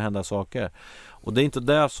kan det hända saker. Och det är inte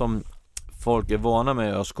det som folk är vana med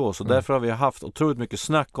i ÖSK, så därför har vi haft otroligt mycket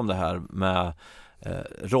snack om det här med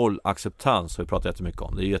rollacceptans, vi pratar jättemycket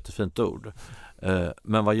om. Det är ett jättefint ord.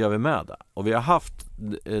 Men vad gör vi med det? Och vi har haft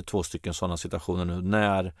 2 stycken sådana situationer nu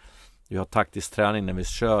när vi har taktisk träning, när vi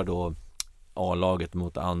kör då A-laget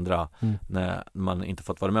mot andra, när man inte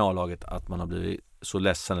fått vara med A-laget, att man har blivit så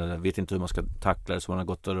ledsen eller vet inte hur man ska tackla det, så man har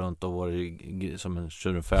gått runt och varit som en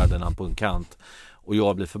tjurenfärden på en kant, och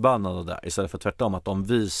jag blir förbannad av det, istället för tvärtom, att de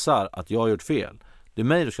visar att jag har gjort fel. Det är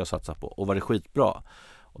mig du ska satsa på och var det skitbra.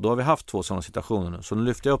 Och då har vi haft 2 sådana situationer nu. Så nu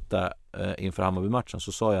lyfte jag upp det inför Hammarby-matchen,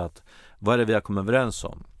 så sa jag att vad är det vi har kommit överens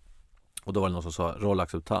om? Och då var det någon som sa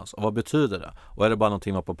rollacceptans. Och vad betyder det? Och är det bara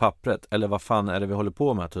någonting på pappret? Eller vad fan är det vi håller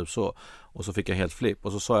på med? Typ så. Och så fick jag helt flipp.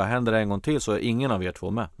 Och så sa jag, händer det en gång till så är ingen av er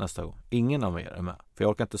 2 med nästa gång. Ingen av er är med. För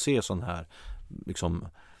jag orkar inte se sån här liksom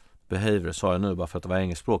behavior, sa jag nu bara för att det var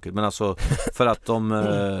engelskspråkigt. Men alltså för att de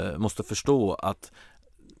måste förstå att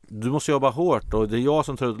du måste jobba hårt och det är jag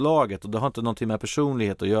som tar ut laget, och det har inte någonting med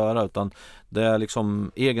personlighet att göra, utan det är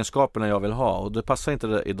liksom egenskaperna jag vill ha, och det passar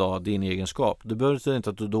inte idag din egenskap. Det behöver inte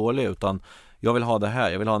att du är dålig, utan jag vill ha det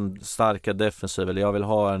här, jag vill ha en starkare defensiv, eller jag vill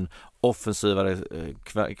ha en offensivare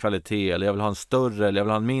kvalitet, eller jag vill ha en större, eller jag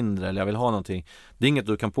vill ha en mindre, eller jag vill ha någonting. Det är inget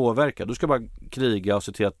du kan påverka, du ska bara kriga och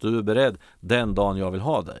se till att du är beredd den dagen jag vill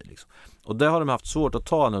ha dig liksom. Och det har de haft svårt att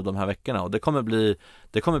ta nu de här veckorna, och det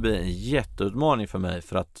kommer bli en jätteutmaning för mig,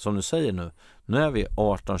 för att som du säger nu är vi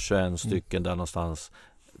 18-21 stycken där någonstans,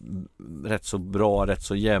 rätt så bra, rätt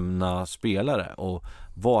så jämna spelare, och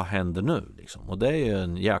vad händer nu liksom? Och det är ju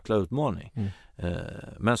en jäkla utmaning.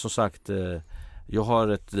 Men som sagt, jag har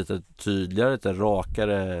ett lite tydligare, lite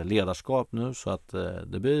rakare ledarskap nu, så att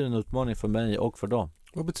det blir en utmaning för mig och för dem.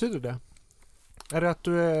 Vad betyder det? Är det att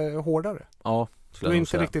du är hårdare? Ja. Du är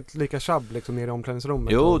inte riktigt lika tjabb liksom nere i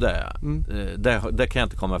omklädningsrummet? Jo, det är det kan jag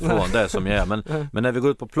inte komma ifrån, det är som jag är. Men när vi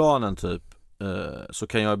går ut på planen typ, så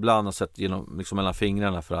kan jag ibland ha sett genom, liksom mellan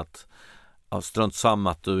fingrarna, för att strunt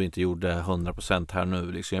samma att du inte gjorde 100% här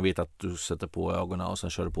nu. Liksom, jag vet att du sätter på ögonen och sen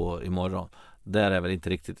kör du på imorgon. Där är väl inte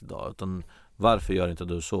riktigt idag. Utan varför gör inte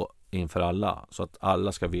du så inför alla? Så att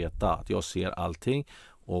alla ska veta att jag ser allting,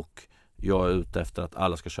 och jag är ute efter att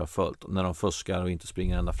alla ska köra fullt. När de fuskar och inte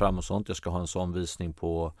springer ända fram och sånt. Jag ska ha en sån visning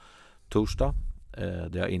på torsdag.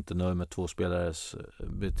 Där jag inte nöjer med 2 spelares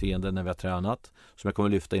beteende när vi har tränat. Som jag kommer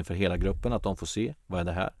lyfta inför hela gruppen. Att de får se, vad är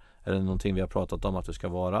det här? Är det någonting vi har pratat om att det ska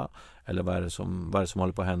vara? Eller vad är det som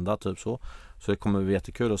håller på att hända? Typ så. Så det kommer bli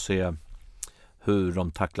jättekul att se hur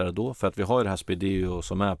de tacklar det då. För att vi har ju det här Spideo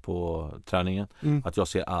som är på träningen. Att jag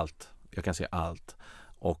ser allt. Jag kan se allt.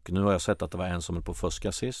 Och nu har jag sett att det var en som är på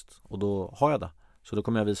fuska sist. Och då har jag det. Så då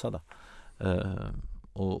kommer jag visa det.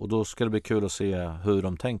 Och då ska det bli kul att se hur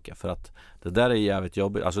de tänker. För att det där är jävligt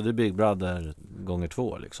jobbigt. Alltså det är Big Brother gånger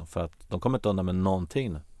 2 liksom. För att de kommer inte undan med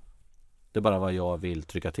någonting. Det är bara vad jag vill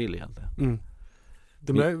trycka till egentligen.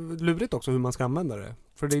 Det blir lurigt också hur man ska använda det.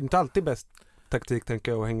 För det är inte alltid bäst taktik,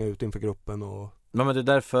 tänker jag, att hänga ut inför gruppen och... Ja, men det är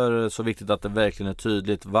därför så viktigt att det verkligen är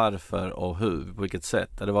tydligt varför och hur, på vilket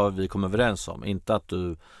sätt. Är det vad vi kommer överens om? Inte att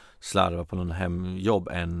du slarvar på någon hemjobb,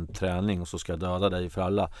 en träning, och så ska jag döda dig för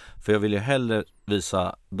alla. För jag vill ju hellre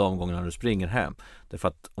visa de gångerna du springer hem. Därför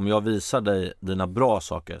att om jag visar dig dina bra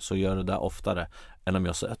saker, så gör du det oftare än om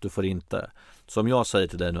jag säger att du får inte. Så om jag säger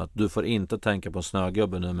till dig nu att du får inte tänka på en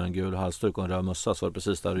snögubbe nu med en gul halsduk och en röd mössa, så var det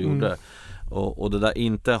precis det du gjorde. Och det där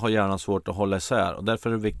inte har hjärnan svårt att hålla isär. Och därför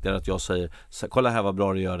är det viktigare att jag säger, kolla här vad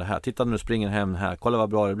bra du gör det här. Titta när du springer hem här, kolla vad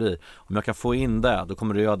bra det blir. Om jag kan få in det, då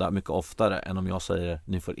kommer du göra det mycket oftare än om jag säger,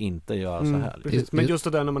 ni får inte göra så här. Precis. Men just det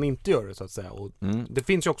där när man inte gör det, så att säga. Och det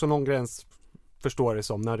finns ju också någon gräns, förstår det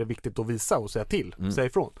som, när det är viktigt att visa och säga till, säga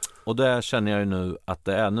ifrån. Och det känner jag ju nu att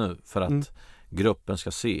det är nu, för att gruppen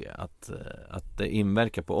ska se att det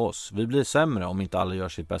inverkar på oss. Vi blir sämre om inte alla gör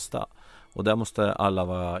sitt bästa. Och det måste alla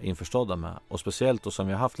vara införstådda med. Och speciellt då som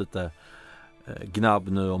vi har haft lite gnabb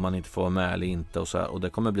nu om man inte får vara med eller inte. Och, så här. Och det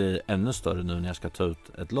kommer bli ännu större nu när jag ska ta ut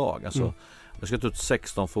ett lag. Alltså, jag ska ta ut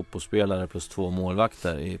 16 fotbollsspelare plus 2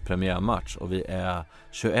 målvakter i premiärmatch. Och vi är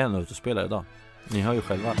 21 utespelare idag. Ni hör ju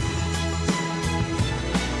själva.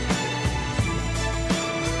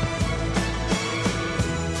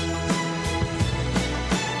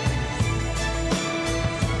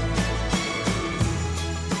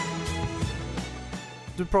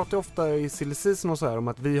 du pratar ju ofta i silly season och så här om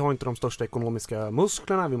att vi har inte de största ekonomiska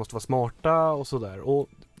musklerna, vi måste vara smarta och sådär. Och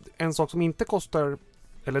en sak som inte kostar,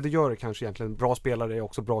 eller det gör det kanske egentligen, bra spelare är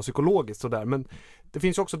också bra psykologiskt sådär, men det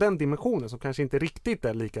finns ju också den dimensionen som kanske inte riktigt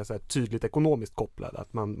är lika så här tydligt ekonomiskt kopplad,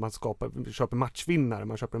 att man köper matchvinnare,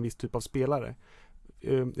 man köper en viss typ av spelare.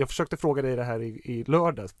 Jag försökte fråga dig det här i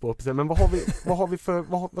lördags på, men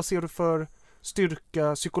vad ser du för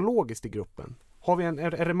styrka psykologiskt i gruppen?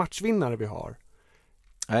 Är det matchvinnare vi har?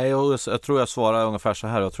 Nej, jag tror jag svarar ungefär så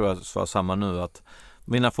här, jag tror jag svarar samma nu, att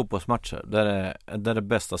vinna fotbollsmatcher, det är det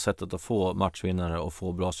bästa sättet att få matchvinnare och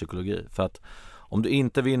få bra psykologi. För att om du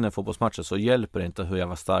inte vinner fotbollsmatcher så hjälper det inte hur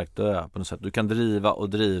jävla stark du är på något sätt. Du kan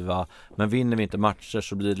driva, men vinner vi inte matcher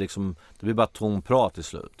så blir det blir bara tom prat till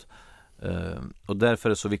slut. Och därför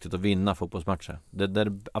är det så viktigt att vinna fotbollsmatcher. Det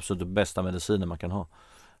är absolut det bästa medicinen man kan ha.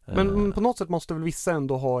 Men på något sätt måste väl vissa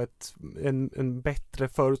ändå ha en bättre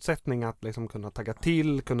förutsättning att liksom kunna tagga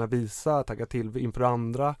till, kunna visa, tagga till inför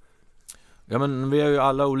andra. Ja, men vi är ju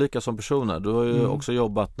alla olika som personer. Du har ju också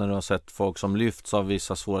jobbat när du har sett folk som lyfts av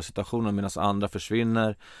vissa svåra situationer medan andra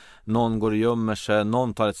försvinner. Någon går och gömmer sig,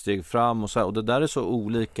 någon tar ett steg fram och så här. Och det där är så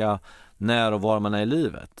olika när och var man är i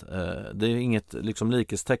livet. Det är inget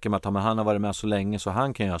likhetstecken med att han har varit med så länge så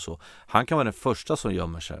han kan göra så. Han kan vara den första som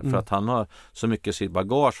gömmer sig för att han har så mycket sitt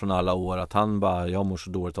bagage från alla år att han bara, jag mår så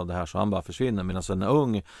dåligt av det här, så han bara försvinner. Medan en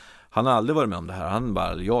ung, han har aldrig varit med om det här. Han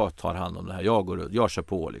bara, jag tar hand om det här, jag går ut, jag kör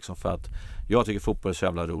på för att jag tycker fotboll är så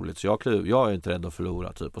jävla roligt, så jag är inte rädd att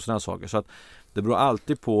förlora typ och sådana saker. Så att det beror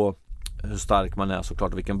alltid på hur stark man är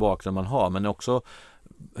såklart och vilken bakgrund man har, men också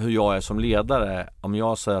hur jag är som ledare. Om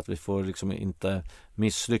jag säger att vi får inte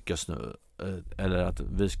misslyckas nu, eller att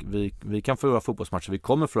vi kan förlora fotbollsmatcher, vi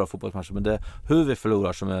kommer förlora fotbollsmatcher, men det är hur vi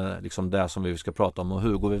förlorar som är det som vi ska prata om, och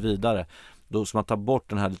hur går vi vidare. Då ska man ta bort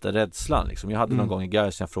den här lite rädslan. Jag hade någon gång i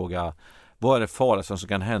Gais jag frågade, vad är det farligaste som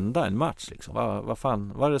kan hända i en match?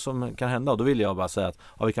 Vad är det som kan hända? Och då ville jag bara säga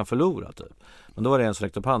att vi kan förlora typ. Men då var det en som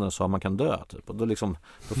räckte upp handen och sa att man kan dö typ. Och då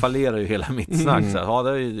fallerar ju hela mitt snack. Det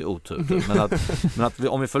är ju otur typ. Men att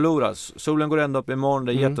om vi förlorar, solen går ändå upp imorgon,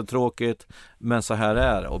 det är jättetråkigt, men så här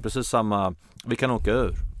är det. Och precis samma, vi kan åka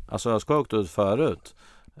ur. Alltså jag ska ha åkt ut förut.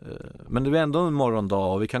 Men det är ändå en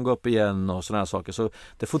morgondag och vi kan gå upp igen och sådana här saker. Så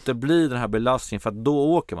det får inte bli den här belastningen, för att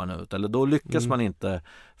då åker man ut, eller då lyckas man inte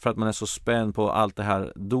för att man är så spänd på allt det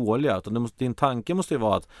här dåliga. Utan din tanke måste ju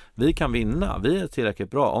vara att vi kan vinna, vi är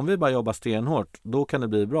tillräckligt bra. Om vi bara jobbar stenhårt, då kan det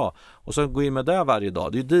bli bra. Och så gå in med det varje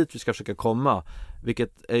dag. Det är ju dit vi ska försöka komma.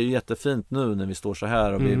 Vilket är ju jättefint nu när vi står så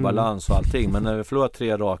här och vi är i balans och allting. Men när vi förlorar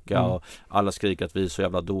 3 raka och alla skriker att vi är så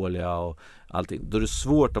jävla dåliga och allting, då är det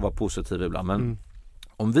svårt att vara positiv ibland. Men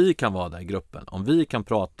om vi kan vara där i gruppen, om vi kan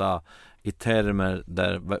prata i termer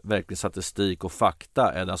där verkligen statistik och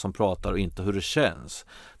fakta är det som pratar och inte hur det känns.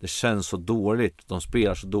 Det känns så dåligt, de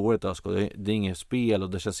spelar så dåligt, det är inget spel och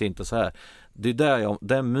det känns inte så här. Det är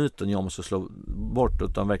den myten jag måste slå bort,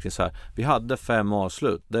 utan verkligen så här, vi hade 5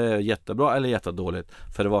 avslut, det är jättebra eller jättedåligt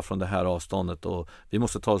för det var från det här avståndet och vi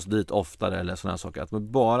måste ta oss dit oftare eller sådana saker. Att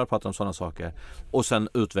man bara pratar om sådana saker och sen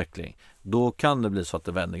utveckling, då kan det bli så att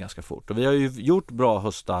det vänder ganska fort. Och vi har ju gjort bra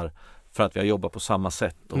höstar för att vi har jobbat på samma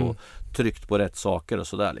sätt och tryckt på rätt saker och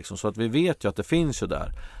sådär så att vi vet ju att det finns ju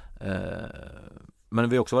där. Men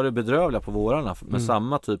vi har också varit bedrövliga på vårarna med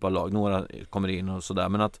samma typ av lag. Några kommer in och sådär,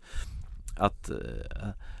 men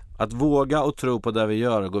att våga och tro på det vi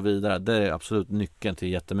gör och gå vidare, det är absolut nyckeln till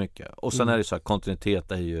jättemycket. Och sen är det så att kontinuitet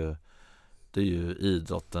det är ju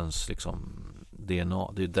idrottens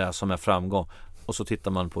DNA. Det är det som är framgång. Och så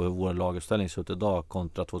tittar man på hur vår laguppställning ser ut idag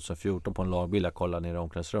kontra 2014 på en lagbild jag kollar nere i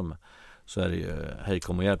omklädningsrummet, så är det ju hej,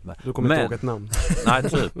 kom och hjälp mig. Du kommer inte ihåg ett namn. Nej,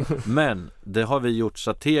 typ. Men det har vi gjort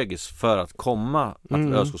strategiskt för att att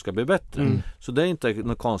ÖSK ska bli bättre. Så det är inte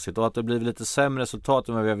något konstigt. Och att det blir lite sämre resultat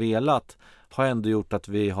än vad vi har velat har ändå gjort att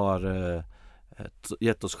vi har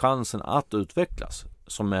gett oss chansen att utvecklas,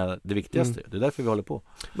 som är det viktigaste. Det är därför vi håller på.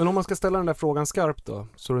 Men om man ska ställa den där frågan skarpt då,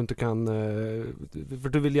 så du inte kan, för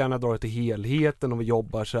du vill gärna dra det till helheten och vi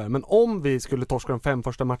jobbar så här. Men om vi skulle torska de 5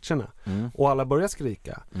 första matcherna och alla börjar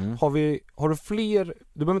skrika, har du fler,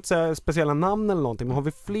 du behöver inte säga speciella namn eller någonting, men har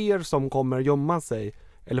vi fler som kommer gömma sig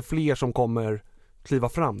eller fler som kommer kliva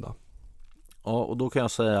fram då? Ja, och då kan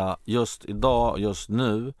jag säga just idag, just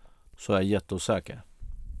nu så är jag jätteosäker.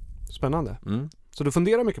 Spännande. Så du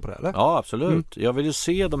funderar mycket på det, eller? Ja, absolut. Jag vill ju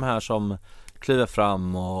se de här som kliver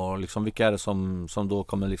fram och vilka är det som då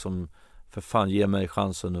kommer för fan ge mig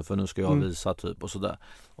chansen nu, för nu ska jag visa typ och sådär.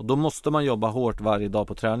 Och då måste man jobba hårt varje dag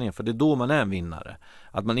på träningen, för det är då man är en vinnare.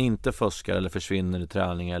 Att man inte fuskar eller försvinner i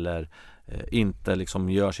träning eller inte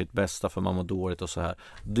gör sitt bästa för man mår dåligt och så här.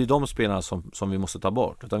 Det är de spelarna som vi måste ta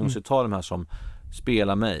bort. Utan vi måste ta de här som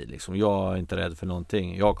spela mig liksom. Jag är inte rädd för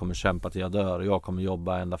någonting. Jag kommer kämpa till jag dör och jag kommer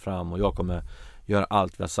jobba ända fram och jag kommer göra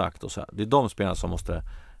allt vi har sagt och så här. Det är de spelarna som måste,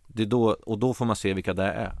 det är då, och då får man se vilka det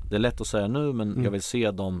är. Det är lätt att säga nu, men jag vill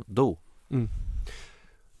se dem då.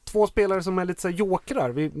 Två spelare som är lite så här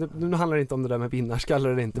jokrar. Nu handlar det inte om det där med vinnarskallar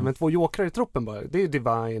eller inte, men två jokrar i truppen bara. Det är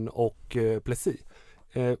Divine och Plessis.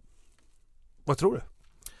 Vad tror du?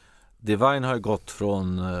 Divine har ju gått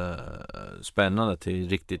från spännande till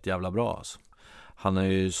riktigt jävla bra alltså. Han har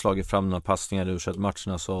ju slagit fram några passningar i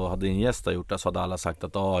U21-matcherna, så hade Iniesta gjort det så hade alla sagt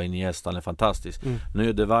att Iniesta är fantastisk. Nu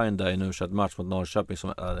är Divine där i en U21-match mot Norrköping som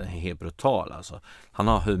är helt brutal alltså. Han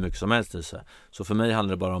har hur mycket som helst i sig. Så för mig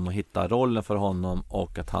handlar det bara om att hitta rollen för honom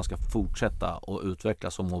och att han ska fortsätta och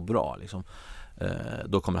utvecklas och må bra liksom.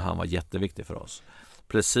 Då kommer han vara jätteviktig för oss.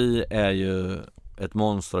 Plessis är ju ett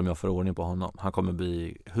monster om jag får ordning på honom. Han kommer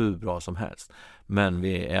bli hur bra som helst. Men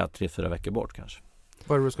vi är 3-4 veckor bort kanske.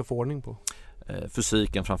 Vad är det du ska få ordning på?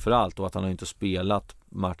 Fysiken framförallt, och att han har inte spelat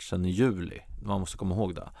matchen i juli. Man måste komma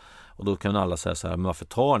ihåg det. Och då kan alla säga så här, men varför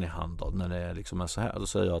tar ni han då när det liksom är så här? Då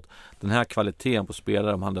säger jag att den här kvaliteten på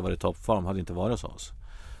spelare, om han hade varit i toppform, hade inte varit så oss.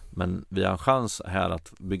 Men vi har en chans här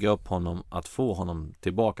att bygga upp honom, att få honom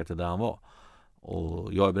tillbaka till där han var.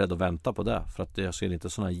 Och jag är beredd att vänta på det, för att jag ser inte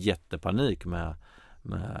sån här jättepanik med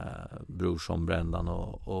Brorsson, Brendan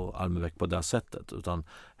och Almebäck på det sättet, utan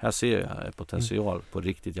här ser jag potential på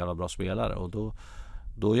riktigt jävla bra spelare, och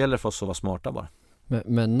då gäller det för oss att vara smarta bara.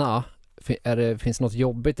 Men finns det något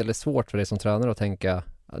jobbigt eller svårt för dig som tränare att tänka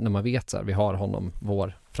när man vet så här, vi har honom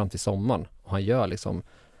fram till sommaren och han gör liksom,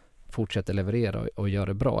 fortsätter leverera och gör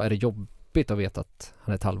det bra? Är det jobbigt att veta att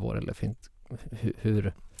han är ett halvår, eller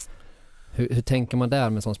hur tänker man där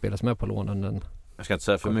med sån spelare som är på lånen? Jag ska inte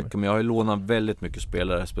säga för mycket, men jag har ju lånat väldigt mycket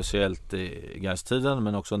spelare, speciellt i Gais-tiden,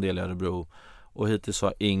 men också en del i Örebro. Och hittills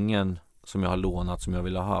har ingen som jag har lånat som jag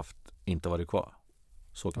ville ha haft inte varit kvar.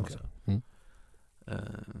 Så kan man säga.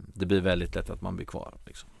 Det blir väldigt lätt att man blir kvar.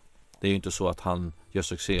 Liksom. Det är ju inte så att han gör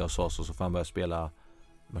succé hos oss och så får han börja spela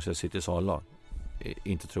Manchester Citys A-lag.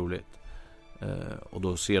 Inte troligt. Och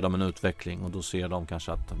då ser de en utveckling och då ser de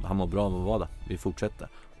kanske att han mår bra av att vara där. Vi fortsätter.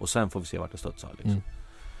 Och sen får vi se vart det studsar. Liksom.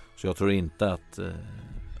 Så jag tror inte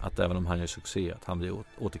att även om han gör succé att han blir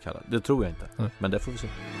återkallad. Det tror jag inte. Men det får vi se.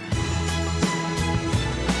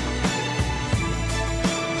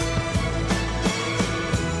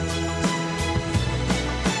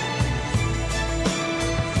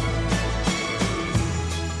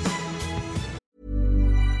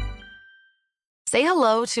 Say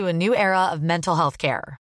hello to a new era of mental health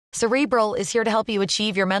care. Cerebral is here to help you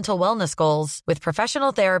achieve your mental wellness goals with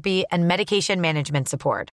professional therapy and medication management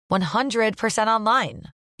support. 100%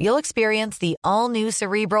 online. You'll experience the all-new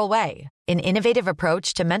Cerebral Way, an innovative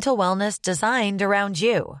approach to mental wellness designed around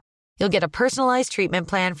you. You'll get a personalized treatment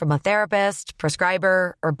plan from a therapist,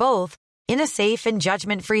 prescriber, or both in a safe and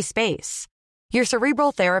judgment-free space. Your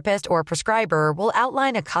Cerebral therapist or prescriber will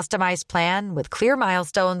outline a customized plan with clear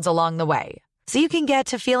milestones along the way, so you can get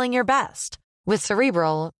to feeling your best. With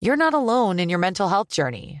Cerebral, you're not alone in your mental health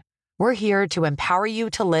journey. We're here to empower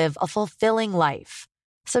you to live a fulfilling life.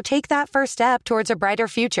 So take that first step towards a brighter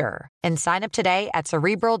future and sign up today at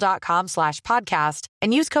Cerebral.com/podcast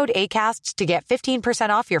and use code ACAST to get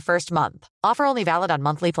 15% off your first month. Offer only valid on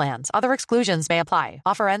monthly plans. Other exclusions may apply.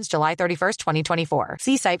 Offer ends July 31st, 2024.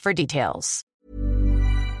 See site for details.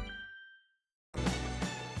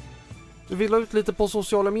 Vi la ut lite på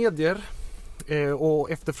sociala medier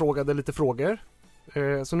och efterfrågade lite frågor.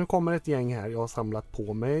 Så nu kommer ett gäng här jag har samlat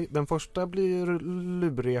på mig. Den första blir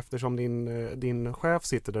lurig eftersom din chef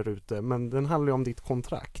sitter där ute. Men den handlar ju om ditt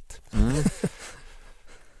kontrakt.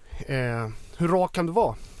 Hur rak kan du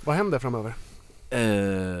vara? Vad händer framöver?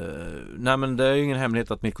 Nej, men det är ju ingen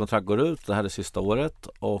hemlighet att mitt kontrakt går ut. Det här är sista året.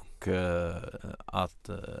 Och att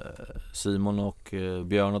Simon och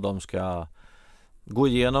Björn och de ska gå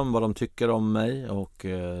igenom vad de tycker om mig och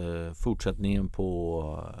fortsättningen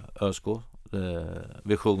på ÖSK,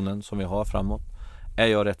 visionen som vi har framåt. Är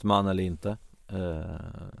jag rätt man eller inte?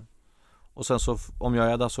 Och sen så om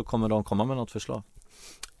jag är där så kommer de komma med något förslag.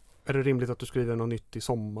 Är det rimligt att du skriver något nytt i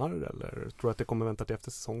sommar, eller tror du att det kommer vänta till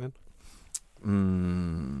efter säsongen?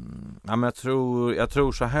 Ja, men jag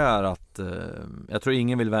tror så här att jag tror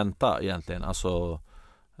ingen vill vänta egentligen. Alltså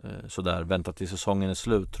sådär vänta till säsongen är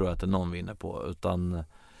slut tror jag att någon vinner på, utan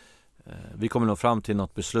vi kommer nog fram till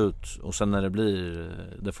något beslut och sen när det blir,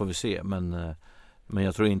 det får vi se, men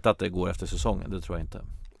jag tror inte att det går efter säsongen, det tror jag inte.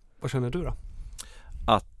 Vad känner du då?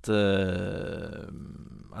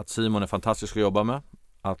 Att Simon är fantastisk att jobba med,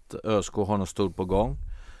 att ÖSK har något stort på gång,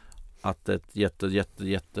 att det är ett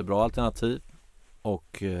jättebra alternativ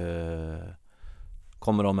och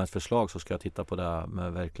kommer de med ett förslag så ska jag titta på det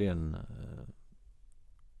med verkligen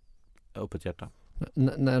öppet hjärta.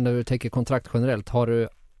 När du tänker kontrakt generellt, har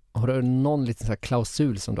du någon liten så här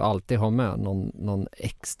klausul som du alltid har med? Någon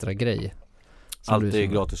extra grej?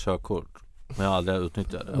 Alltid gratis körkort. Men jag har aldrig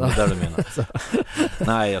utnyttjat det. Det är det du menar.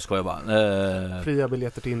 Nej, jag skojar bara. Fria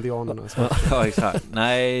biljetter till indianerna. Ja, exakt.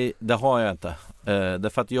 Nej, det har jag inte.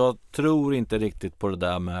 Därför att jag tror inte riktigt på det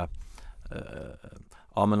där med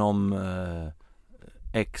men om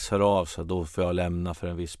X hör av sig, då får jag lämna för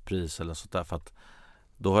en viss pris eller sånt där, för att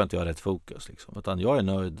då har inte jag rätt fokus liksom. Utan jag är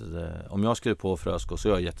nöjd. Om jag skriver på för ÖSK så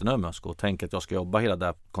är jag jättenöjd med ÖSK och tänker att jag ska jobba hela det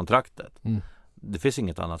här kontraktet. Det finns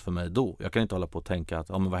inget annat för mig då. Jag kan inte hålla på och tänka att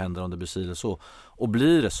men vad händer om det blir si eller så. Och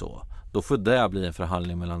blir det så, då får det bli en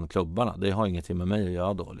förhandling mellan klubbarna. Det har ingenting med mig att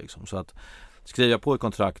göra då liksom. Så att skriver jag på ett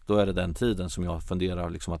kontrakt, då är det den tiden som jag funderar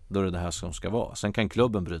liksom, att då är det här som ska vara. Sen kan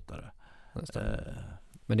klubben bryta det.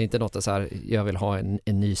 Men det är inte något så här, jag vill ha en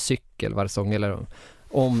ny cykel varje säsong, eller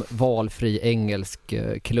om valfri engelsk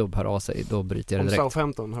klubb hör av sig, då bryter jag det direkt. Om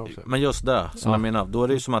Southampton hör av sig. Men just det, som jag menar, då är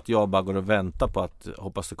det ju som att jag bara går och väntar på att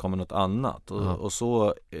hoppas det kommer något annat. Och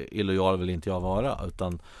så illojal vill inte jag vara,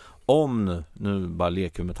 utan om nu bara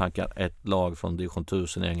leker med tankar, ett lag från division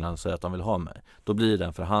 1000 i England säger att de vill ha mig, då blir det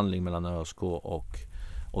en förhandling mellan ÖSK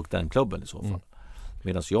och den klubben i så fall.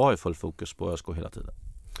 Medan jag har full fokus på ÖSK hela tiden.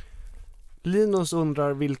 Linus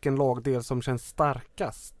undrar vilken lagdel som känns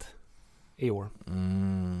starkast i år.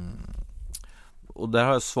 Och där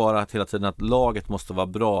har jag svarat hela tiden att laget måste vara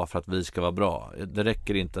bra för att vi ska vara bra. Det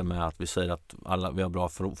räcker inte med att vi säger att vi har bra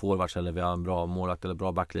forwards eller vi har en bra målvakt eller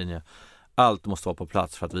bra backlinje. Allt måste vara på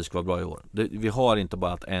plats för att vi ska vara bra i år. Vi har inte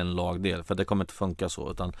bara en lagdel, för det kommer inte funka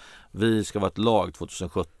så, utan vi ska vara ett lag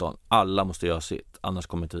 2017. Alla måste göra sitt, annars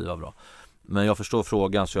kommer inte vi vara bra. Men jag förstår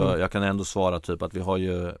frågan, så jag kan ändå svara typ att vi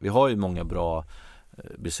har ju många bra,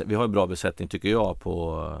 vi har ju bra besättning tycker jag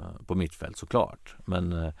på mittfält såklart.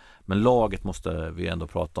 Men laget måste vi ändå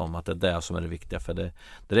prata om, att det är det som är det viktiga, för det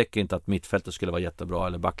räcker inte att mittfältet skulle vara jättebra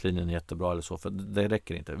eller backlinjen jättebra eller så, för det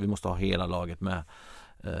räcker inte. Vi måste ha hela laget med.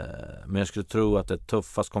 Men jag skulle tro att det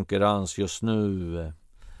tuffast konkurrens just nu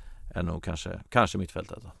är nog kanske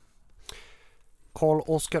mittfältet.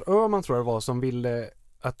 Carl-Oskar Öhman tror jag var som ville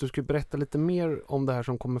att du skulle berätta lite mer om det här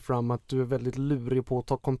som kommer fram, att du är väldigt lurig på att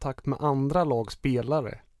ta kontakt med andra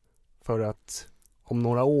lagspelare för att om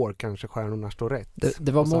några år kanske stjärnorna står rätt.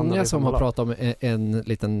 Det var många som har pratat om en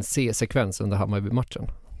liten C-sekvens under Hammarby-matchen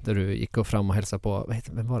där du gick och fram och hälsade på,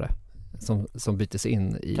 vem var det? Som byttes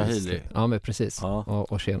in i... Kahili. Ja, men precis. Ja.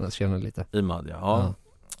 Och tjäna lite. Imad, ja.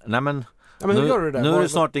 Nej, men... Ja, men hur gör du det? Nu är det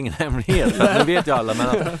snart ingen hemlighet, nu vet ju alla,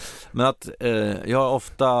 men att jag har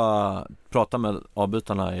ofta pratat med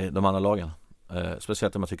avbytarna i de andra lagen,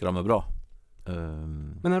 speciellt om jag tycker de är bra.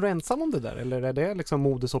 Men är du ensam om det där, eller är det liksom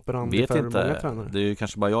modus operandi för många tränare? Det är ju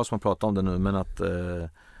kanske bara jag som har pratat om det nu, men att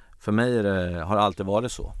för mig har det alltid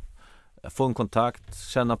varit så. Få en kontakt,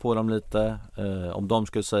 känna på dem lite, om de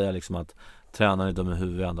skulle säga liksom att tränaren är dum i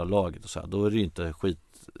huvudet i andra laget och så här, då är det ju inte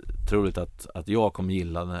troligt att jag kommer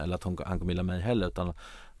gilla den, eller att han kommer gilla mig heller, utan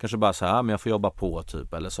kanske bara så här, men jag får jobba på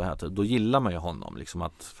typ, eller så här typ. Då gillar man ju honom liksom,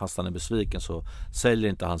 att fast han är besviken så säljer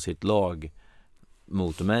inte han sitt lag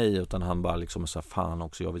mot mig, utan han bara liksom så här, fan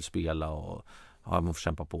också, jag vill spela och man får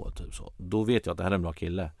kämpa på typ så. Då vet jag att det här är en bra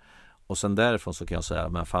kille. Och sen därifrån så kan jag säga,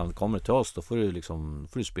 men fan, kommer du till oss, då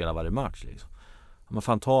får du spela varje match liksom. Men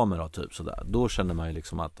fan, ta mig då typ sådär. Då känner man ju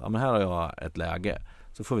liksom att men här har jag ett läge.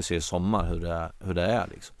 Så får vi se i sommar hur det är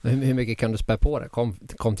liksom. Hur mycket kan du spä på det?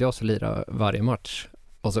 Kom till oss och lira varje match.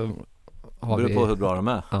 Och så har det beror på hur bra de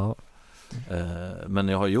är. Ja. Men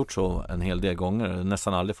jag har gjort så en hel del gånger.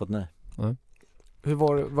 Nästan aldrig fått nej. Ja.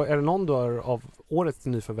 Är det någon du har av årets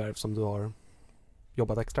nyförvärv som du har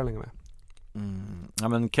jobbat extra länge med? Ja,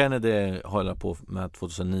 men Kennedy höll på med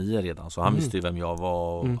 2009 redan. Så han visste ju vem jag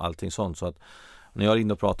var och allting sånt. Så att när jag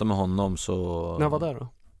ringde och pratade med honom så... När var det då?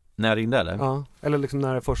 När jag ringde eller? Ja, eller liksom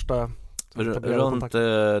när det första... Runt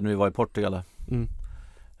när vi var i Portugal.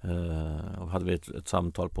 Och hade vi ett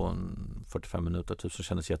samtal på 45 minuter typ, som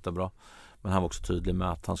kändes jättebra. Men han var också tydlig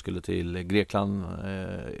med att han skulle till Grekland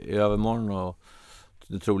i övermorgon, och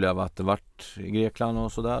det troliga var att det vart i Grekland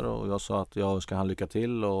och sådär, och jag sa att jag önskar han lycka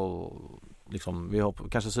till och liksom, vi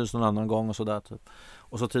kanske syns någon annan gång och sådär typ.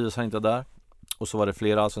 Och så trivdes han inte där, och så var det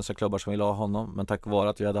flera allsvenska klubbar som ville ha honom, men tack vare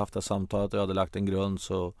att vi hade haft det samtalet och jag hade lagt en grund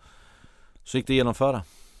så gick det genomföra.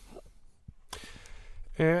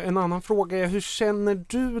 En annan fråga är, hur känner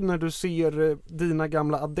du när du ser dina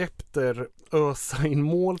gamla adepter ösa in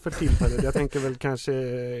mål för tillfället? Jag tänker väl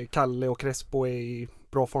kanske Kalle och Crespo är i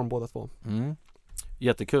bra form båda två.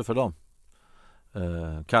 Jättekul för dem.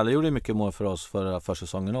 Kalle gjorde mycket mål för oss för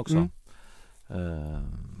säsongen också.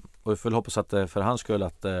 Och vi får hoppas att för hans skull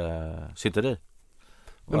att sitter i.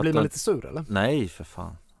 Men blir man lite sur eller? Nej, för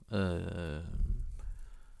fan.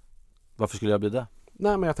 Varför skulle jag bli det?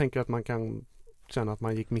 Nej, men jag tänker att man kan känna att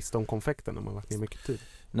man gick miste om konfekten när man lagt ner mycket tid.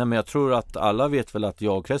 Nej, men jag tror att alla vet väl att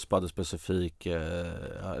jag och Crespo hade specifik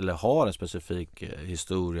eller har en specifik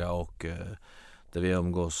historia och där vi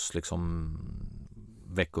umgås liksom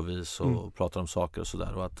veckovis och pratar om saker och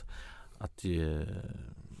sådär, och att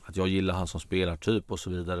jag gillar han som spelar typ och så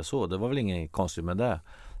vidare, så det var väl inget konstigt med det.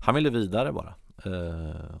 Han ville vidare bara.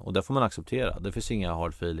 Och det får man acceptera. Det finns inga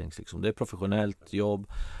hard feelings liksom. Det är professionellt jobb.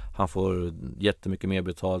 Han får jättemycket mer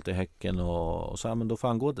betalt i Häcken och så här, men då får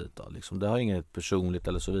han gå dit då, liksom. Det har inget personligt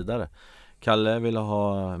eller så vidare. Kalle ville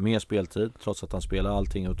ha mer speltid trots att han spelar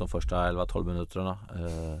allting utom första 11-12 minuterna.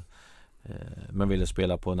 Men ville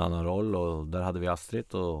spela på en annan roll, och där hade vi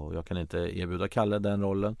Astrid, och jag kan inte erbjuda Kalle den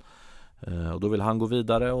rollen. Och då vill han gå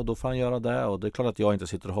vidare, och då får han göra det. Och det är klart att jag inte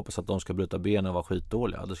sitter och hoppas att de ska bryta benen och vara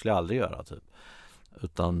skitdåliga. Det skulle jag aldrig göra typ.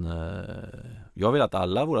 Utan jag vill att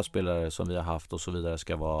alla våra spelare som vi har haft och så vidare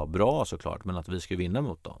ska vara bra såklart, men att vi ska vinna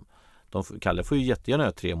mot dem. Kalle får ju jättegärna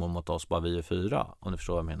göra 3 mål mot oss, bara vi är 4, om ni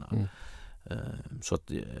förstår vad jag menar. Så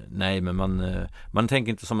att, nej, men man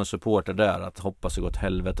tänker inte som en supporter där att hoppas det går åt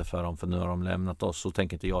helvete för dem, för nu har de lämnat oss. Så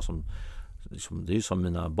tänker inte jag som liksom, det är ju som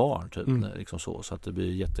mina barn typ, liksom så att det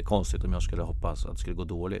blir jättekonstigt om jag skulle hoppas att det skulle gå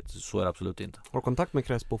dåligt. Så är det absolut inte. Har du kontakt med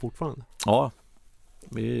Crespo fortfarande? Ja.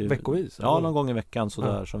 Veckovis? Ja, någon gång i veckan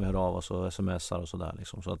sådär, som vi hör av oss och smsar och sådär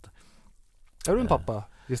liksom, så att. Är du en pappa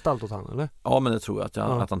gestalt åt han eller? Ja, men det tror jag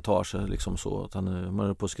att han tar sig liksom, så att man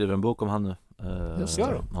är på att skriva en bok om han nu.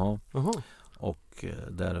 Ja. Och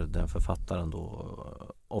där den författaren då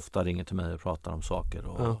ofta ringer till mig och pratar om saker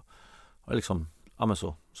och liksom, ja men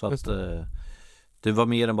så att det var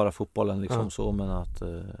mer än bara fotbollen liksom, så, men att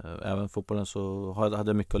även fotbollen så hade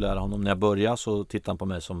jag mycket att lära honom. När jag började så tittade han på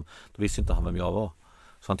mig som, då visste inte han vem jag var.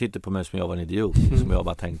 Så han tittade på mig som jag var en idiot. Som jag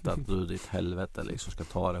bara tänkte att du, ditt helvete liksom, ska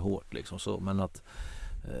ta det hårt liksom, så. Men att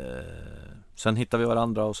sen hittade vi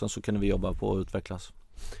varandra, och sen så kunde vi jobba på att utvecklas.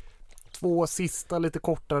 2 sista lite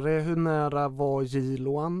kortare. Hur nära var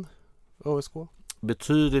Giloan ÖSK?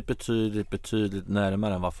 Betydligt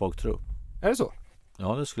närmare än vad folk tror. Är det så?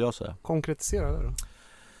 Ja, det skulle jag säga. Konkretisera det då.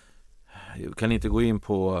 Jag kan inte gå in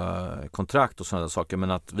på kontrakt och sådana saker,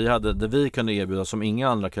 men att det vi kunde erbjuda som inga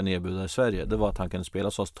andra kunde erbjuda i Sverige, det var att han kunde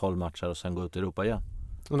spela så 12 matcher och sen gå ut i Europa igen.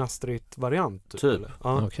 En Astrid-variant typ.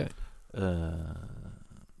 Ja. Okay.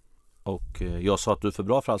 Och jag sa att du är för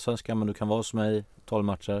bra för allsvenskan, men du kan vara hos mig 12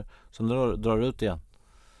 matcher, sen drar du ut igen.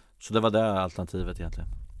 Så det var det alternativet egentligen.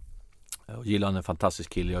 Och Gillan är en fantastisk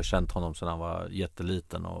kille, jag har känt honom sedan han var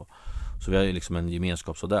jätteliten, och så vi har ju liksom en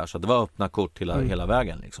gemenskap sådär. Så det var öppna kort hela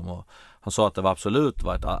vägen liksom. Och han sa att det var absolut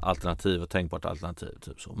ett alternativ, och tänkbart alternativ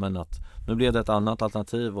typ så. Men att nu blev det ett annat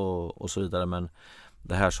alternativ och så vidare. Men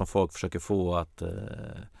det här som folk försöker få att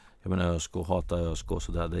jag menar ÖSK, hata ÖSK och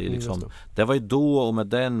sådär. Det är ju liksom, det var ju då, och med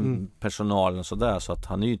den personalen och sådär, så att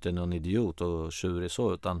han är ju inte någon idiot och tjurig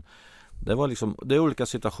så, utan det var liksom, det är olika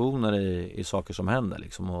situationer i saker som händer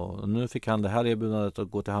liksom. Och nu fick han det här erbjudandet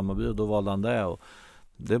att gå till Hammarby, och då valde han det, och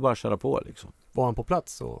det är bara att köra på liksom. Var han på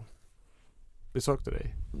plats och besökte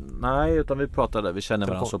dig? Nej, utan vi pratade, vi känner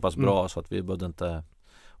varandra så pass bra så att vi behövde inte,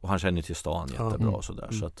 och han känner till stan jättebra och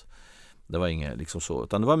sådär, så att det var inget liksom så,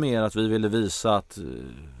 utan det var mer att vi ville visa att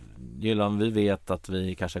Gillan, vi vet att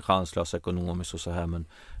vi kanske är chanslösa ekonomiskt och så här, men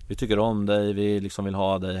vi tycker om dig, vi liksom vill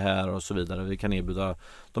ha dig här och så vidare. Vi kan erbjuda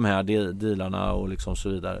de här dealarna och liksom så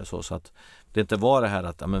vidare, så att det inte var det här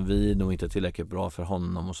att men vi är nog inte tillräckligt bra för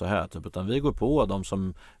honom och så här typ, utan vi går på de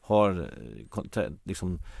som har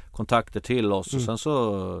liksom kontakter till oss, och sen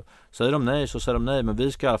så säger de nej, så säger de nej, men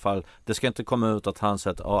vi ska i alla fall, det ska inte komma ut att han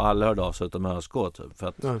sett alla hörde av sig utom ÖSK typ, för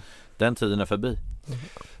att den tiden är förbi.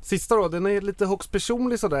 Sista då, den är lite högst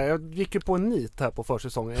personlig sådär. Jag gick ju på en nit här på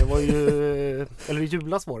försäsongen. Jag var ju, eller i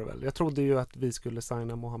julas var det väl. Jag trodde ju att vi skulle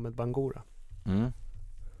signa Mohamed Bangura.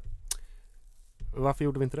 Varför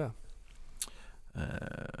gjorde vi inte det?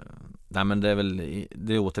 Nej, men det är väl,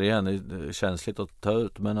 det är återigen det är känsligt att ta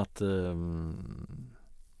ut, men att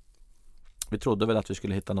vi trodde väl att vi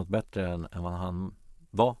skulle hitta något bättre än vad han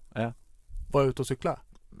var. Var ute och cykla?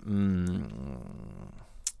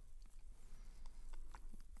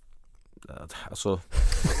 Alltså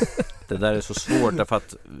det där är så svårt, därför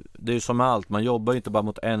att det är ju som allt, man jobbar ju inte bara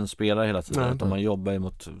mot en spelare hela tiden, utan man jobbar ju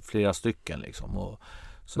mot flera stycken liksom, och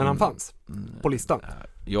Men han fanns på listan?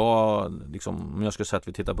 Ja, liksom, om jag skulle säga att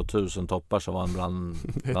vi tittar på 1000 toppar så var han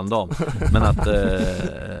bland dem. Men att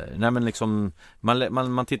nej men liksom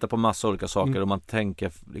man tittar på massa olika saker och man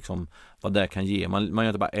tänker liksom vad det kan ge. Man gör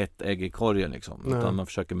inte bara ett ägg i korgen liksom, utan man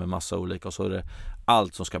försöker med massa olika, och så är det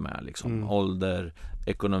allt som ska med liksom. Ålder,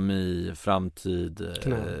 ekonomi, framtid,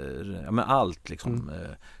 men allt liksom,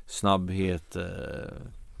 snabbhet,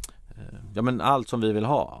 ja men allt som vi vill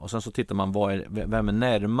ha. Och sen så tittar man vem är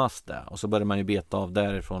närmast där, och så börjar man ju beta av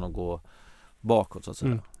därifrån och gå bakåt så att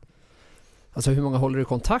säga. Alltså hur många håller du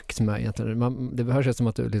kontakt med egentligen? Det behövs som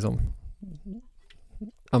att du liksom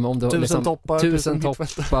om du 1000 liksom, toppar, 1000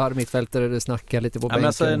 toppar, mittfältare, du snackar lite på bänken.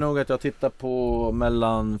 Jag säger nog att jag tittar på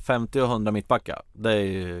mellan 50 och 100 mittbackar. Det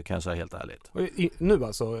är, kan jag säga helt ärligt. Nu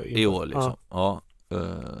alltså? I år liksom. Ja.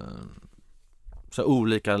 Så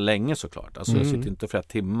olika länge såklart. Alltså jag sitter inte flera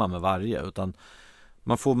timmar med varje, utan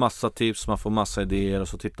man får massa tips, man får massa idéer, och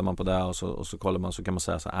så tittar man på det och så kollar man, så kan man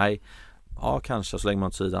säga så här, nej, ja kanske, så lägger man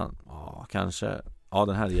åt sidan, ja kanske, ja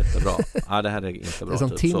den här är jättebra, ja det här är inte bra. Det är som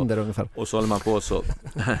typ, Tinder så. Ungefär. Och så håller man på så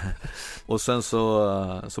och sen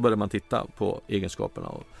så börjar man titta på egenskaperna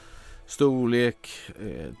och storlek,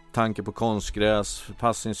 tanke på konstgräs,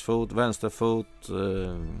 passningsfot, vänsterfot,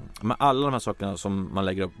 med alla de här sakerna som man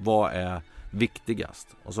lägger upp, vad är viktigast,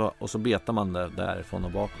 och så betar man det därifrån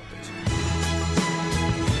och bakåt liksom.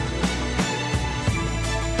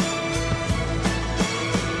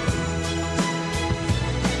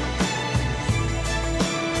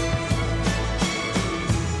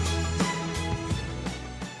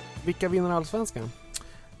 Vilka vinner Allsvenskan?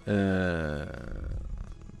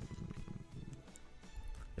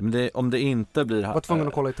 Men om det inte blir... Jag var tvungen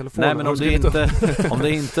att kolla i telefonen. Nej, men om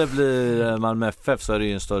det inte blir Malmö FF så är det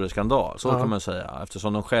ju en större skandal. Så kan man säga.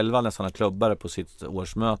 Eftersom de själva nästan har klubbare på sitt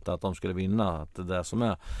årsmöte att de skulle vinna. Att det där som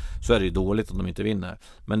är, så är det ju dåligt om de inte vinner.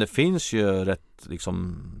 Men det finns ju rätt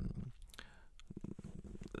liksom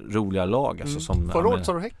roliga lag. Alltså, som, förra året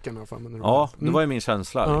sa du Häcken i alla fall. Ja, det var ju min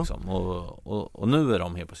känsla. Liksom. Och nu är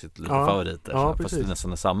de helt på sitt lite favoriter. Fast det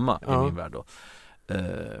nästan är samma i min värld då.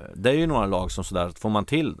 Det är ju några lag som sådär får man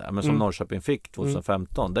till det, men som Norrköping fick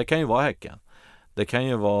 2015, det kan ju vara Häcken, det kan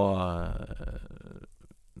ju vara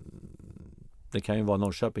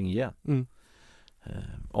Norrköping igen.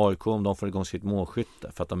 AIK, om de får igång sitt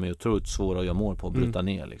målskytte, för att de är otroligt svåra att göra mål på och bryta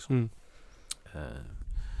ner liksom.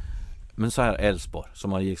 Men så här Elfsborg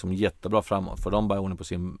som har liksom jättebra framåt, för de bara ordning på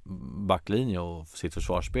sin backlinje och sitt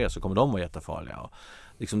försvarsspel, så kommer de vara jättefarliga. Och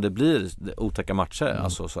liksom det blir otäcka matcher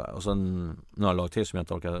alltså, så här. Och sen några lag till som jag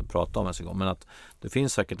inte orkar prata om ens en gång, men att det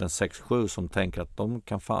finns säkert en 6-7 som tänker att de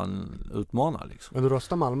kan fan utmana liksom. Men du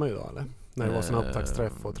röstar Malmö idag eller? När det var sån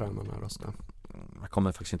upptaktsträff och tränarna röstade. Jag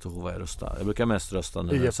kommer faktiskt inte ihåg vad jag röstar. Jag brukar mest rösta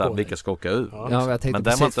nu så här, vilka ska åka ut. Ja, jag men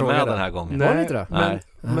den var inte med den här gången. Nej.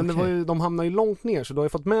 Men det var ju, de hamnar ju långt ner, så du har ju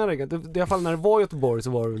fått med dig. I alla fall när det var Göteborg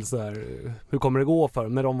så var det väl så här, hur kommer det gå för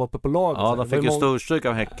när de var uppe på lag? Ja, de fick ju storstryk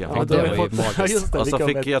av Häcken. Ja, det var ju magiskt. Och så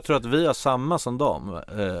fick jag tror att vi har samma som dem.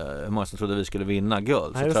 Många som trodde vi skulle vinna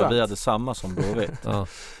guld. Så jag tror att vi hade samma som Blåvitt. Ja.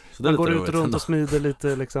 Man går ut runt och smider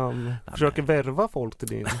lite liksom, försöker värva folk till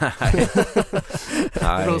din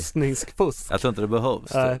röstningsfusk. Jag tror inte det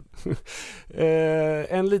behövs.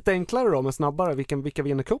 En lite enklare då, men snabbare. Vilka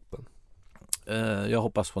vinner kuppen? Jag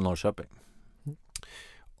hoppas på Norrköping.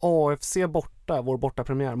 AFC borta, vår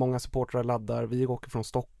bortapremiär. Många supportrar laddar. Vi åker från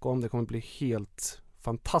Stockholm. Det kommer bli helt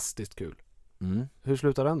fantastiskt kul. Hur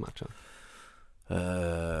slutar den matchen?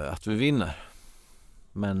 Att vi vinner.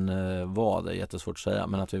 Men vad är jättesvårt att säga,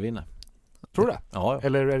 men att vi vinner. Tror du det? Ja.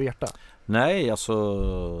 Eller är det hjärta? Nej, alltså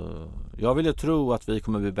jag vill ju tro att vi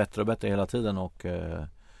kommer bli bättre och bättre hela tiden, och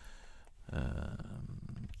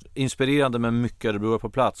inspirerande med mycket Örebroare på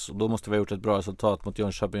plats, och då måste vi ha gjort ett bra resultat mot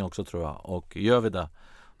Jönköping också, tror jag. Och gör vi det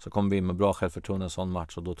så kommer vi in med bra självförtroende en sån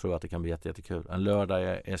match, och då tror jag att det kan bli jättekul. En lördag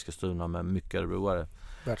i Eskilstuna med mycket Örebroare.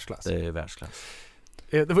 Världsklass. Det är världsklass.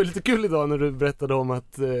 Det var lite kul idag när du berättade om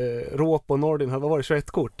att Råp och Nordin hade varit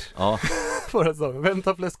 21 kort. Ja. Vem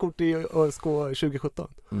tar flest kort i ÖSK 2017?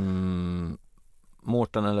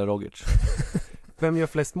 Mårten eller Rogic. Vem gör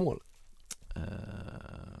flest mål?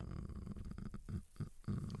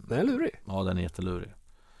 Den är lurig. Ja, den är jättelurig.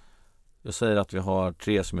 Jag säger att vi har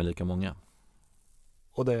 3 som är lika många.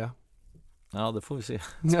 Och det är? Ja, det får vi se.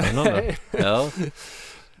 Spännande. Ja.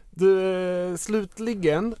 Du,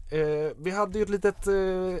 slutligen, vi hade ju ett litet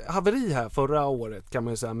haveri här förra året, kan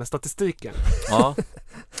man ju säga, med statistiken. Ja.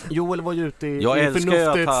 Joel var ju ute i jag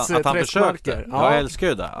älskar ju att han försökte. Ja. Jag älskar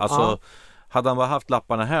ju det. Alltså, Hade han bara haft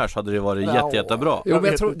lapparna här så hade det varit jättebra. Jo, men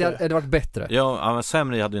jag tror det hade varit bättre. Ja, men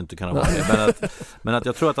sämre hade det inte kunnat vara. Men att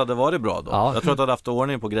jag tror att det hade varit bra då. Jag tror att det hade haft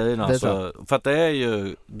ordning på grejerna. Alltså, för att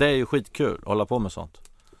det är ju skitkul att hålla på med sånt.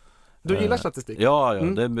 Du gillar statistik? Ja,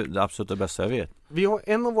 det är absolut det bästa jag vet. Vi har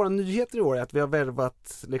en av våra nyheter i år är att vi har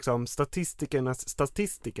värvat liksom statistikernas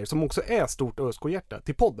statistiker som också är stort ÖSK-hjärta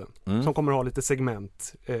till podden. Som kommer att ha lite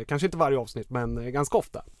segment, kanske inte varje avsnitt men ganska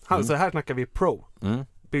ofta. Så här snackar vi pro.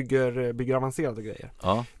 Bygger avancerade grejer.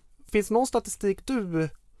 Ja. Finns det någon statistik du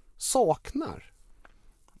saknar?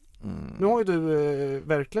 Nu har ju du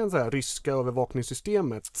verkligen så här ryska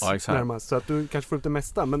övervakningssystemet närmast, så att du kanske får ut det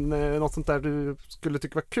mesta, men något sånt där du skulle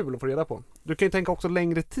tycka var kul att få reda på. Du kan ju tänka också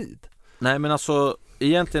längre tid. Nej, men alltså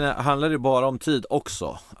egentligen handlar det bara om tid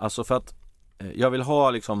också. Alltså för att jag vill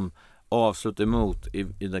ha liksom avslut emot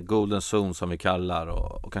i den golden zone som vi kallar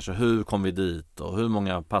och kanske hur kom vi dit och hur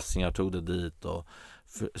många passningar tog det dit och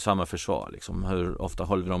samma försvar liksom. Hur ofta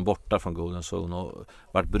håller vi dem borta från golden zone och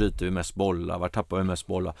vart bryter vi mest bollar, vart tappar vi mest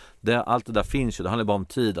bollar. Allt det där finns ju, det handlar bara om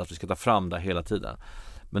tid, att vi ska ta fram det hela tiden.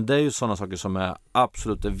 Men det är ju sådana saker som är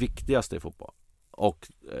absolut det viktigaste i fotboll och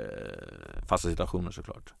fasta situationer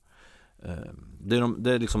såklart. Det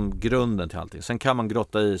är liksom grunden till allting. Sen kan man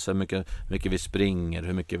grotta i sig hur mycket vi springer,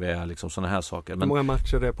 hur mycket vi är, liksom sådana här saker. Men hur många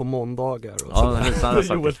matcher det är på måndagar och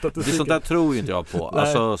det sånt där tror ju inte jag på.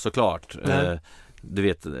 Alltså såklart. Du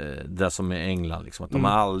vet det som är England liksom, att de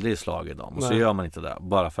har aldrig slagit dem och så gör man inte det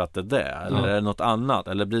bara för att det är det, eller är det något annat,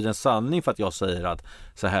 eller blir det en sanning för att jag säger att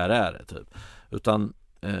så här är det typ, utan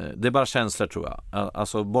det är bara känslor tror jag,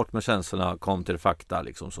 alltså bort med känslorna, kom till fakta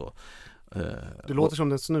liksom så. Du låter som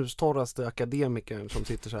den snustorraste akademikern som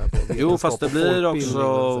sitter så här på. Jo, fast det blir också,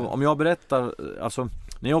 om jag berättar, alltså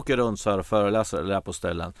när jag åker runt så här och föreläser eller är på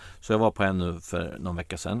ställen, så jag var på en nu för någon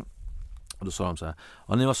vecka sedan. Och då sa de så här: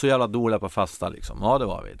 ja, ni var så jävla dåliga på fasta liksom. Ja, det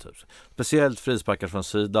var vi typ. Speciellt frisparkar från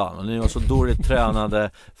sidan. Och ni var så dåligt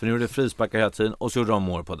tränade, för ni gjorde frisparkar hela tiden och så gjorde de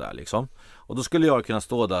mål på det liksom. Och då skulle jag kunna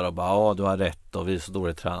stå där och bara, ja, du har rätt och vi är så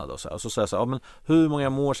dåligt tränade och så här. Och så säger jag så här: ja, men hur många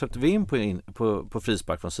mål släppte vi in på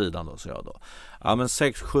frispark från sidan då, så jag då. Ja, men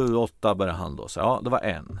 6, 7, 8 började han då. Så ja, det var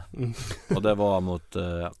en. Och det var mot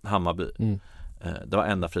Hammarby. Det var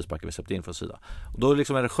enda frisparken vi släppte in från sidan. Och då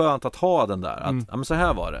liksom är det skönt att ha den där, att ja, men så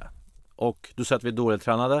här var det. Och du säger att vi är dåligt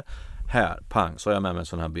tränade. Här, pang, så har jag med mig en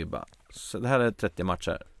sån här bibba. Så det här är 30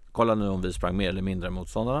 matcher. Kolla nu om vi sprang mer eller mindre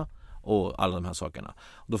motståndarna och alla de här sakerna.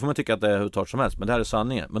 Och då får man tycka att det är hur torrt som helst, men det här är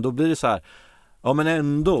sanningen. Men då blir det så här, ja men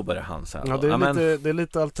ändå börjar han så här. Ja, det är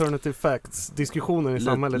lite alternative facts diskussionen i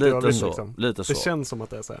samhället lite övrigt, så, liksom. lite så. Det känns som att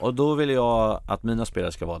det är så här. Och då vill jag att mina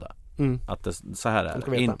spelare ska vara där. Att det, så här är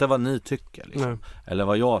det. Inte vad ni tycker liksom. Eller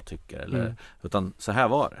vad jag tycker eller, utan så här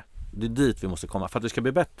var det. Det är dit vi måste komma för att det ska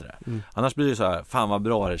bli bättre. Annars blir det så här, fan vad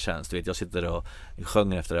bra det känns. Du vet, jag sitter och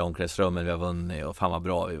sjunger efter det omklädningsrummet vi har vunnit och fan vad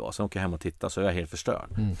bra vi var. Sen åker jag hem och tittar så är jag helt förstörd.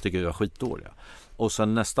 Tycker vi var skitdåliga. Och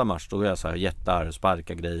sen nästa match då är jag så här jättar,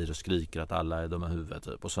 sparkar grejer och skriker att alla är dumma i huvudet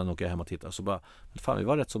typ. Och sen åker jag hem och tittar och så bara, fan vi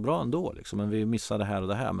var rätt så bra ändå liksom. Men vi missade det här och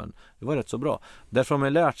det här, men vi var rätt så bra. Därför har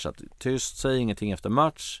man lärt sig att tyst, säg ingenting efter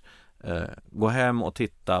match. Gå hem och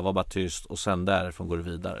titta, var bara tyst och sen därifrån går det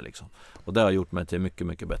vidare liksom. Och det har gjort mig till mycket,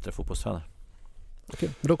 mycket bättre fotbollstränare. Okej,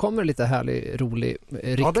 då kommer det lite härlig, rolig,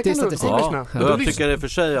 riktig statistik. Jag tycker det för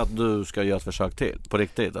sig att du ska göra ett försök till, på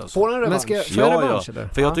riktigt alltså. Får en revansch? Ja.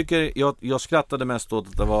 För jag tycker, jag skrattade mest åt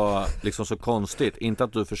att det var liksom så konstigt, inte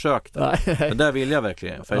att du försökte. Men där vill jag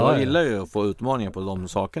verkligen, för jag gillar ju att få utmaningar på de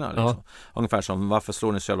sakerna liksom. Ungefär som, varför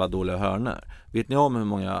slår ni så jävla dåliga hörnor? Vet ni om hur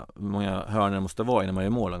många hörnor det måste vara innan man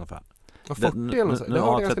gör mål ungefär? 40 eller så. Det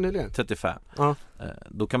har det ganska nyligen. 35.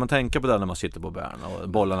 Då kan man tänka på det när man sitter på bärn och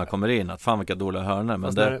bollarna kommer in, att fan vilka dåliga hörnor.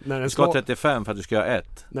 Men det ska vara 35 för att du ska göra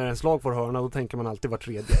ett. När en slag får hörna, då tänker man alltid var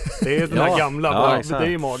tredje. Det är den här gamla, det är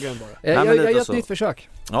i magen bara. Jag gör ett nytt försök.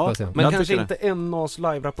 Men kanske inte NAs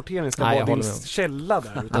live-rapportering ska vara din källa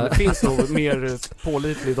där, utan det finns nog mer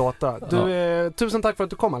pålitlig data. Tusen tack för att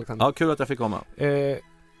du kom, Alexander. Ja, kul att jag fick komma.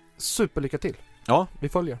 Superlycka till. Ja, vi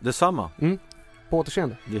följer. Detsamma. På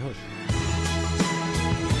återseende. Vi hörs.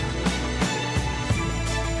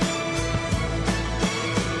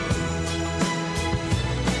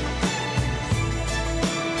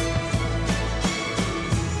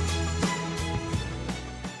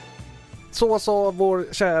 Så sa vår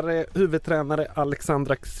kära huvudtränare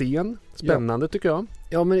Alexander Axén. Spännande tycker jag.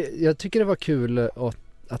 Ja, men jag tycker det var kul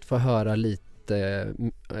att få höra lite lite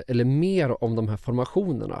eller mer om de här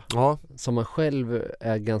formationerna. Ja. Som man själv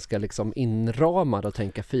är ganska liksom inramad och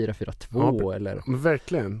tänka 4-4-2 eller... Men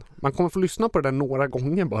verkligen. Man kommer få lyssna på det där några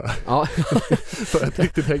gånger bara. Ja. För att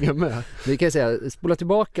riktigt hänga med. Vi kan säga, spola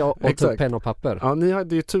tillbaka och ta upp penna och papper. Ja, ni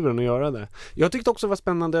hade ju turen att göra det. Jag tyckte också det var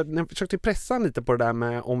spännande när jag försökte pressa lite på det där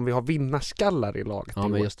med om vi har vinnarskallar i laget. Ja,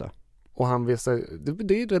 men just det. Och han vill säga,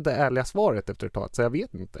 det är ju det ärliga svaret efter ett tag, så jag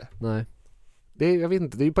vet inte. Nej. Jag vet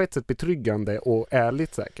inte, det är ju på ett sätt betryggande och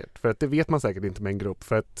ärligt säkert. För att det vet man säkert inte med en grupp.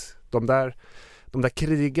 För att de där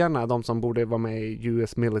krigarna, de som borde vara med i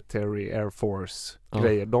US Military Air Force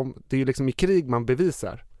grejer, det är ju liksom i krig man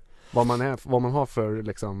bevisar vad man har för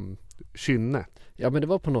liksom kynne. Ja, men det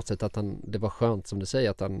var på något sätt att det var skönt som du säger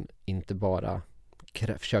att han inte bara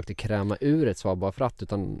försökte kräma ur ett svar bara för att,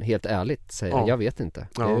 utan helt ärligt säger jag vet inte.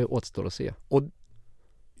 Det återstår att se. Och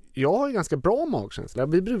jag har ju ganska bra magkänsla.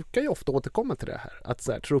 Vi brukar ju ofta återkomma till det här. Att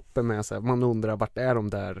så här, truppen är så här, man undrar vart är de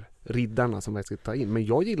där riddarna som vi ska ta in. Men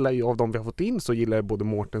jag gillar ju, av de vi har fått in så gillar jag både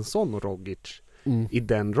Mårtensson och Rogic i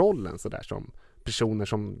den rollen. Så där, som personer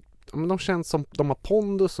som de känns som de har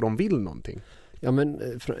pondus och de vill någonting. Ja,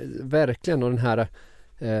 men verkligen. Och den här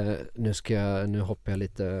nu hoppar jag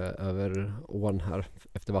lite över ån här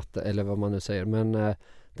efter vatten, eller vad man nu säger. Men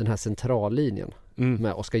den här centrallinjen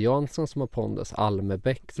med Oskar Jansson som har pondus,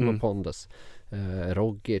 Almebäck som har pondus,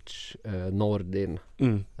 Rogic, Nordin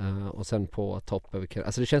och sen på topp över.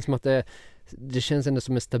 Alltså det känns som att det känns ändå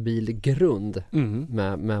som en stabil grund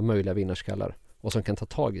med möjliga vinnarskallar och som kan ta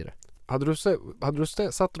tag i det. Hade du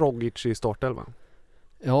satt Rogic i startelvan?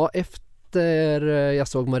 Ja, efter jag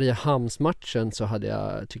såg Mariehamns-matchen så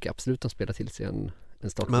tycker jag absolut att spela till sig en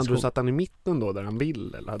startposition. Men hade du satt han i mitten då där han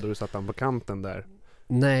vill, eller hade du satt han på kanten där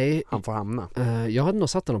han får hamna? Jag hade nog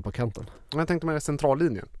satt honom på kanten. Jag tänkte med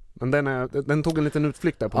centrallinjen. Men den tog en liten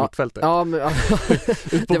utflikt där på mittfältet. Ja, men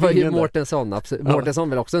det var ju Mårtensson. Mårtensson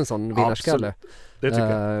väl också en sån vinnarskalle. Det tycker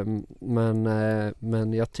jag.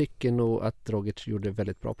 Men jag tycker nog att Rogic gjorde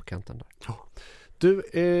väldigt bra på kanten där. Ja. Du,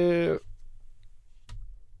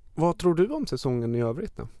 vad tror du om säsongen i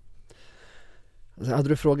övrigt då? Alltså, hade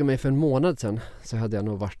du frågat mig för en månad sedan så hade jag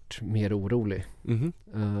nog varit mer orolig.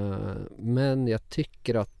 Men jag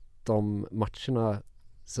tycker att de matcherna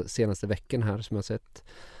senaste veckan här som jag sett,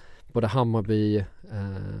 både Hammarby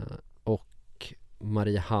och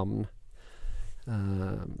Mariehamn,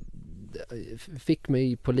 fick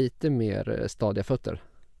mig på lite mer stadiga fötter.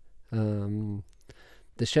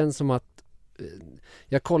 Det känns som att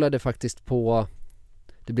jag kollade faktiskt på,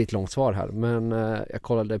 det blir ett långt svar här, men jag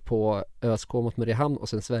kollade på ÖSK mot Mariehamn och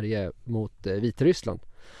sen Sverige mot Vitryssland.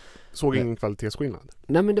 Såg ingen kvalitetsskillnad?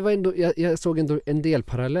 Nej, men det var ändå, jag såg ändå en del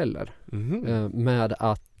paralleller med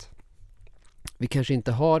att vi kanske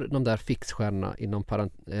inte har de där fixstjärnorna inom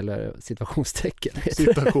eller situationstecken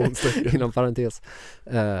inom parentes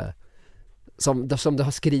som det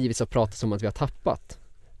har skrivits och pratats om att vi har tappat,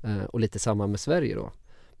 och lite samma med Sverige då.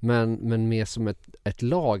 Men mer som ett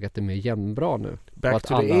lag, att det är mer jämnbra nu. Back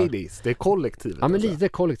to the 80s, det är kollektivet. Ja, men lite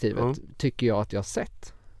kollektivet tycker jag att jag har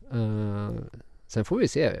sett. Sen får vi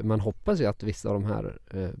se. Man hoppas ju att vissa av de här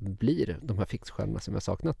blir de här fixstjärnorna som jag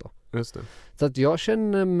saknat då. Just det. Så att jag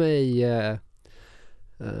känner mig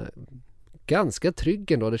ganska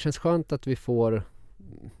trygg ändå. Det känns skönt att vi får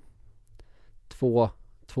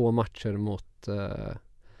två matcher mot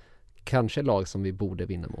kanske lag som vi borde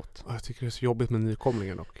vinna mot. Jag tycker det är så jobbigt med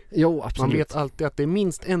nykomlingar dock. Jo, absolut. Man vet alltid att det är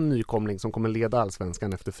minst en nykomling som kommer leda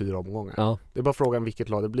allsvenskan efter 4 omgångar. Ja. Det är bara frågan vilket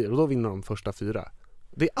lag det blir och då vinner de första 4.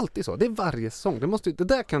 Det är alltid så. Det är varje säsong. Det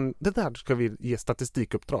där ska vi ge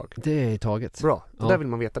statistikuppdrag. Det är taget. Bra. Det där vill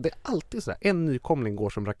man veta. Det är alltid så där. En nykomling går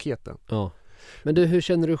som raketen. Ja. Men du, hur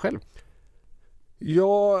känner du själv?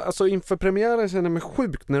 Ja, alltså inför premiären känner jag mig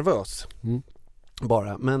sjukt nervös.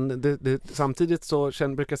 Bara. Men samtidigt så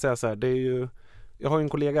brukar jag säga så här, det är ju, jag har ju en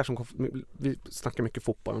kollega som vi snackar mycket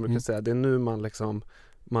fotboll, han brukar säga det är nu man liksom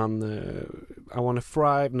I wanna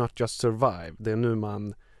thrive, not just survive. Det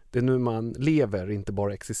är nu man lever, inte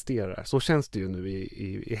bara existerar. Så känns det ju nu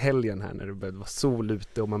i helgen här när det började vara sol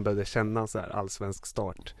ute och man började känna så här allsvensk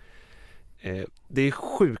start. Det är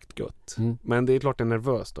sjukt gött. Men det är klart det är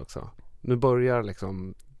nervöst också. Nu börjar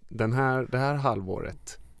liksom det här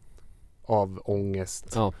halvåret av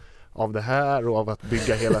ångest av det här och av att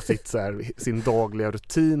bygga hela sin dagliga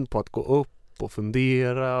rutin på att gå upp och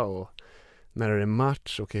fundera och när det är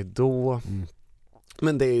match, okej, då.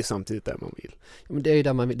 Men det är ju samtidigt där man vill. Men det är ju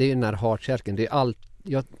där man vill, det är ju den här hartkärken. Det är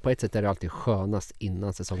på ett sätt är det alltid skönast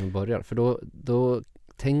innan säsongen börjar. För då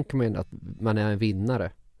tänker man ju att man är en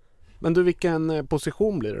vinnare. Men du, vilken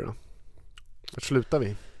position blir det då? Var slutar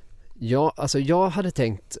vi? Ja, alltså jag hade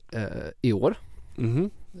tänkt i år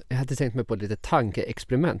jag hade tänkt mig på ett litet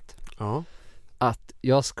tankeexperiment. Ja. Att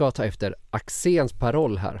jag ska ta efter Axéns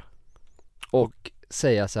paroll här och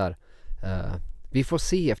säga så här: vi får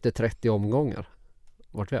se efter 30 omgångar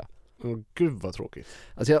vart vi är. Gud vad tråkigt.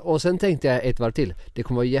 Alltså och sen tänkte jag ett varv till. Det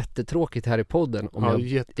kommer vara jättetråkigt här i podden om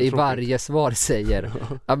jag i varje svar säger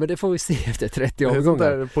ja men det får vi se efter 30 omgångar. Det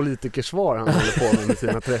är där politikersvar han håller på med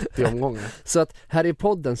sina 30 omgångar. Så att här i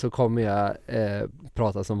podden så kommer jag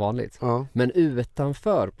prata som vanligt. Ja. Men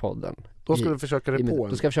utanför podden då ska du försöka dig på.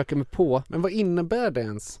 Då ska jag försöka mig på. Men vad innebär det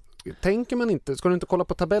ens? Tänker man inte, ska du inte kolla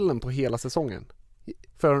på tabellen på hela säsongen?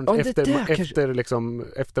 För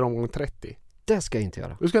efter omgång 30. Det ska jag inte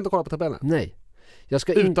göra. Du ska inte kolla på tabellen? Nej. Jag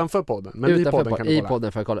ska utanför podden, men i podden kan du kolla. I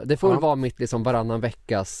podden får jag kolla. Det får väl vara mitt liksom varannan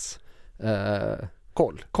veckas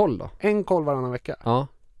koll då. En koll varannan vecka? Ja.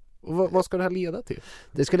 Och vad ska det här leda till?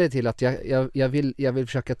 Det ska leda till att jag vill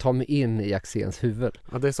försöka ta mig in i Axéns huvud.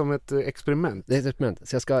 Ja, det är som ett experiment. Det är ett experiment.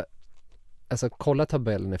 Så jag ska kolla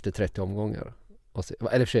tabellen efter 30 omgångar. Och se,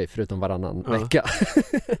 eller för sig, förutom varannan vecka.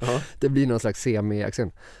 Ja. Det blir någon slags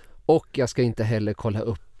semi-Axén. Och jag ska inte heller kolla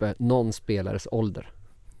upp någon spelares ålder.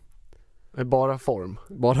 Bara form?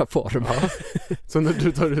 Bara form. Ja. Så när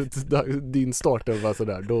du tar ut din start eller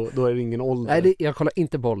sådär, då är det ingen ålder? Nej, jag kollar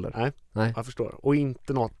inte på ålder. Nej, jag förstår. Och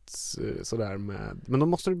inte något sådär med... Men då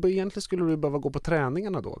måste du egentligen skulle du behöva gå på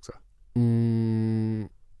träningarna då också?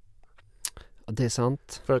 Det är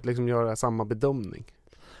sant. För att liksom göra samma bedömning?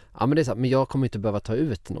 Ja, men det är sant. Men jag kommer inte behöva ta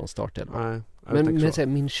ut någon startelva. Nej.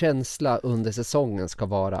 Men min känsla under säsongen ska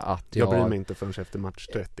vara att jag bryr mig inte förrän efter match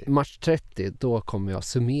 30. Match 30, då kommer jag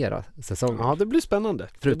summera säsongen. Ja, det blir spännande.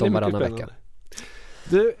 Förutom varannan vecka.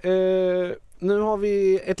 Du, nu har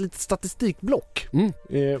vi ett litet statistikblock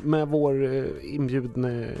med vår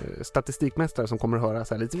inbjudne statistikmästare som kommer att höras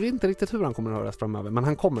här lite. Vi vet inte riktigt hur han kommer att höras framöver, men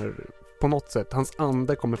han kommer på något sätt, hans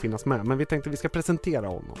ande kommer finnas med. Men vi tänkte att vi ska presentera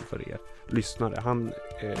honom för er lyssnare. Han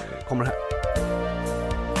kommer här.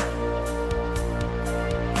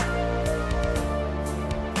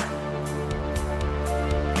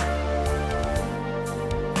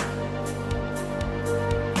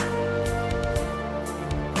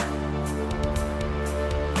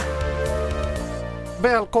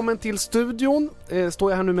 Välkommen till studion.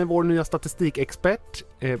 Står jag här nu med vår nya statistikexpert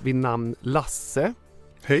vid namn Lasse.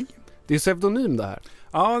 Hej. Det är pseudonym det här.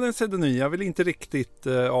 Ja, det är en pseudonym. Jag vill inte riktigt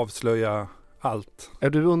avslöja allt. Är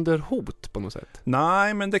du under hot på något sätt?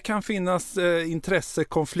 Nej, men det kan finnas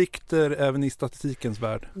intressekonflikter även i statistikens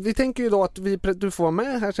värld. Vi tänker ju då att du får vara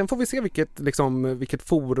med här. Sen får vi se vilket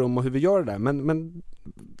forum och hur vi gör det där. Men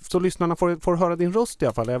så lyssnarna får höra din röst i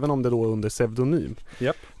alla fall, även om det då är under pseudonym.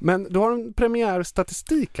 Yep. Men du har en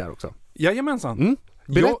premiärstatistik här också. Jajamensan.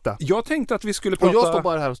 Berätta. Jag tänkte att vi skulle prata... Och jag står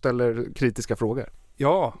bara här och ställer kritiska frågor.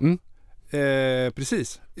 Ja,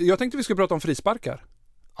 precis. Jag tänkte att vi skulle prata om frisparkar.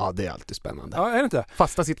 Ja, det är alltid spännande. Ja, är det inte?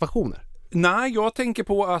 Fasta situationer. Nej, jag tänker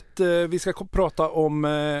på att vi ska prata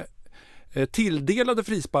om tilldelade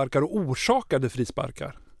frisparkar och orsakade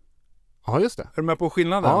frisparkar. Ja, just det. Är du med på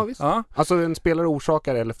skillnaden? Ja, visst. Ja. Alltså en spelare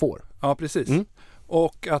orsakar eller får. Ja, precis.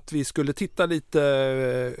 Och att vi skulle titta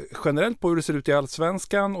lite generellt på hur det ser ut i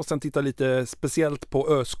Allsvenskan och sen titta lite speciellt på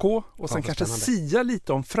ÖSK och sen kanske sia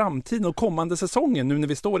lite om framtiden och kommande säsongen nu när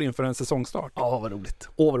vi står inför en säsongstart. Ja, vad roligt.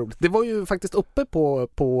 Vad roligt. Det var ju faktiskt uppe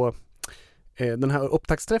på den här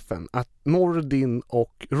upptaktsträffen att Nordin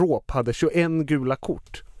och Råp hade 21 gula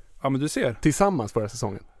kort. Ja, men du ser. Tillsammans förra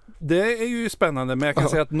säsongen. Det är ju spännande, men jag kan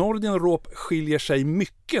säga att Nordin och Råp skiljer sig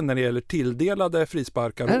mycket när det gäller tilldelade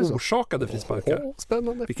frisparkar och orsakade frisparkar.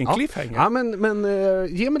 Spännande. Vilken cliffhanger. Ja, men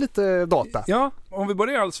ge mig lite data. Ja, om vi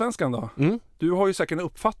börjar i Allsvenskan då. Du har ju säkert en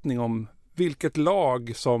uppfattning om vilket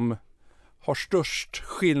lag som har störst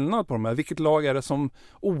skillnad på de här. Vilket lag är det som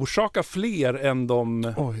orsakar fler än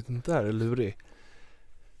de... Oj, den där är lurig.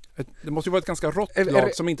 Det måste ju vara ett ganska rått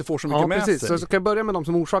lag som inte får så mycket med sig. Så ska jag börja med de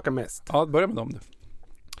som orsakar mest? Ja, börja med dem.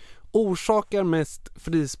 Orsakar mest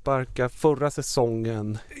frisparkar förra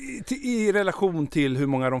säsongen i relation till hur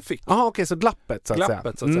många de fick. Jaha, okej, så glappet så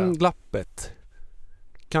att säga. Glappet.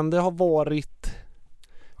 Kan det ha varit...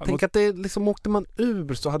 Tänk att det liksom åkte man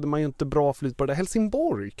ur så hade man ju inte bra flyt på det.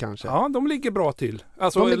 Helsingborg kanske? Ja, de ligger bra till.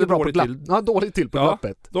 Alltså, de ligger bra dåligt till. Ja, dåligt till på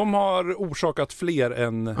glappet. De har orsakat fler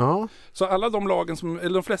än... Ja. Så alla de lagen som,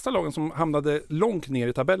 eller de flesta lagen som hamnade långt ner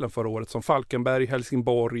i tabellen förra året, som Falkenberg,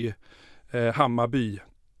 Helsingborg, Hammarby,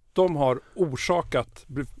 de har orsakat...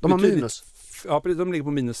 De har minus. Ja, de ligger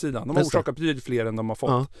på minussidan. De har orsakat betydligt fler än de har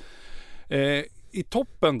fått. Ja. I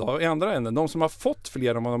toppen då, i andra änden, de som har fått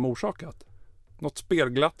fler än vad de har orsakat. Något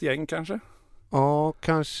spelglatt gäng kanske? Ja,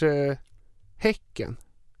 kanske Häcken.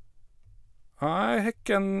 Nej,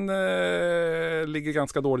 Häcken ligger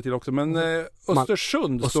ganska dåligt till också. Men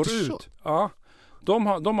Östersund står ut. Ja, de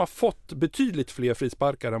har fått betydligt fler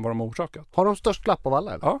frisparkar än vad de har orsakat. Har de störst klapp av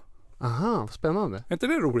alla? Eller? Ja. Aha, spännande. Är inte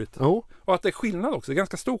det roligt? Jo. Och att det är skillnad också. Det är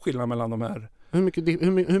ganska stor skillnad mellan de här. Hur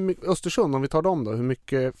mycket Östersund, om vi tar dem då, hur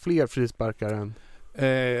mycket fler frisparkar än?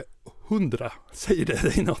 100, säger det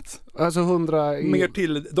dig något? Alltså 100 mer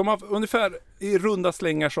till. De har ungefär i runda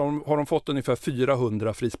slängar som har de fått ungefär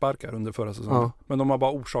 400 frisparkar under förra säsongen. Ja. Men de har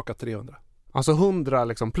bara orsakat 300. Alltså 100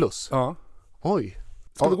 liksom plus? Ja. Oj.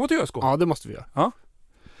 Ska vi gå till ÖSK? Ja, det måste vi göra. Ja.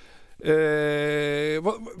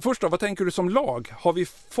 Först då, vad tänker du som lag? Har vi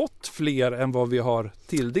fått fler än vad vi har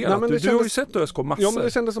tilldelat? Nej, du har ju sett ÖSK massor. Ja, men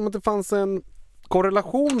det kändes som att det fanns en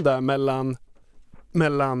korrelation där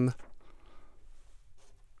mellan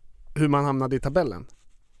hur man hamnade i tabellen.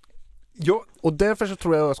 Ja. Och därför så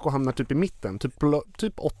tror jag ÖSK hamnar typ i mitten. Typ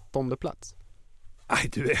 8:e plats. Nej,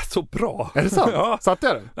 du är så bra. Är det sant? Ja. Satt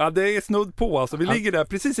jag den? Ja, det är snudd på. Alltså, vi ligger där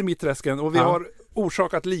precis i mitträsken och vi har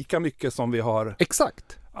orsakat lika mycket som vi har.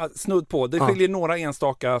 Exakt. Snudd på. Det skiljer några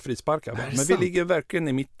enstaka frisparkar. Men sant? Vi ligger verkligen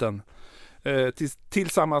i mitten.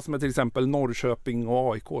 Tillsammans med till exempel Norrköping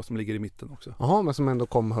och AIK som ligger i mitten också. Jaha, men som ändå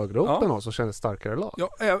kom högre upp än oss och kändes starkare lag. Ja,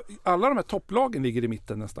 alla de här topplagen ligger i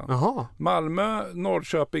mitten nästan. Jaha. Malmö,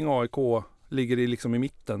 Norrköping, AIK ligger liksom i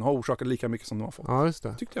mitten. Har orsakat lika mycket som de har fått. Ja, just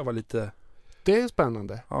det. Tyckte jag var lite. Det är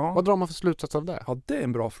spännande. Ja. Vad drar man för slutsats av det? Ja, det är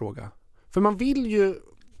en bra fråga. För man vill ju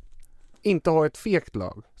inte ha ett fegt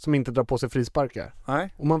lag som inte drar på sig frisparkar.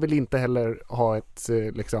 Nej. Och man vill inte heller ha ett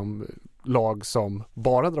lag som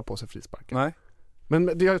bara drar på sig frisparkar. Nej.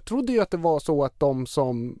 Men jag trodde ju att det var så att de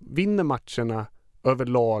som vinner matcherna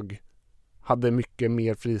överlag hade mycket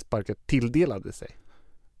mer frisparkar tilldelade sig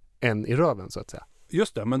än i röven så att säga.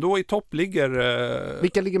 Just det, men då i topp ligger...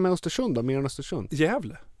 Vilka ligger med Östersund då? Mer än Östersund?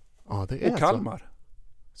 Gävle. Ja, det är och Kalmar.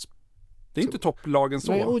 Så. Det är inte topplagen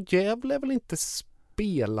så. Nej, och Gävle är väl inte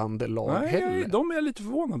spelande lag heller? Nej, de är jag lite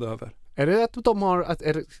förvånade över. Är det att de har...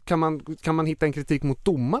 Kan man hitta en kritik mot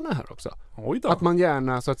domarna här också? Oj då. Att man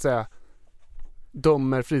gärna så att säga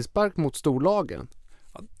dömer frispark mot storlagen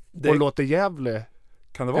och låter Gävle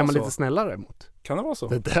kan det vara så? Lite snällare mot. Kan det vara så?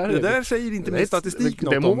 Det där säger inte min statistik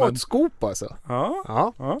något om. Det må om, vara ett skop alltså.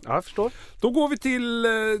 Ja, jag förstår. Då går vi till,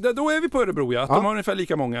 då är vi på Örebro, ja. De har ungefär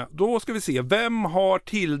lika många. Då ska vi se, vem har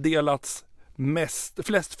tilldelats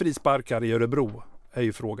flest frisparkar i Örebro? Är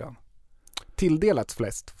ju frågan. Tilldelats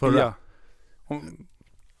flest? Förra? Ja.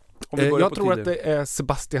 Jag tror att det är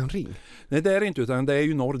Sebastian Ring. Nej, det är det inte, utan det är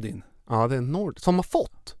ju Nordin. Ja, det är Nordin som har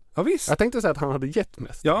fått. Ja, visst. Jag tänkte säga att han hade gett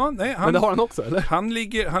mest. Ja, nej, men det har han också, eller? Han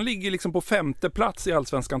ligger liksom på 5:e plats i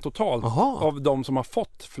Allsvenskan totalt. Aha. Av de som har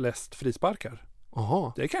fått flest frisparkar.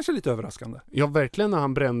 Aha. Det är kanske lite överraskande. Ja, verkligen, när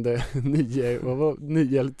han brände 9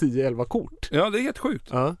 eller 10-11 kort. Ja, det är helt sjukt.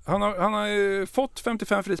 Ja. Han har fått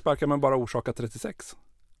 55 frisparkar men bara orsakat 36.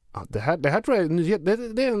 Ja, det här tror jag är nyhet.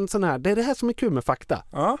 Det är en sån här, det är det här som är kul med fakta.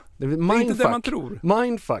 Ja, det är inte det man tror.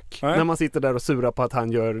 Mindfuck. Nej. När man sitter där och surar på att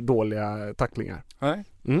han gör dåliga tacklingar. Nej.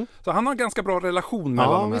 Så han har ganska bra relation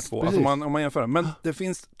mellan de här två. Alltså om man jämför. Men det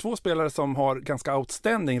finns 2 spelare som har ganska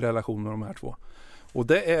outstanding relation med de här 2. Och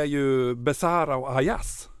det är ju Besara och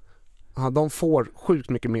Ayas. Ja, de får sjukt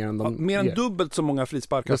mycket mer än de mer än dubbelt så många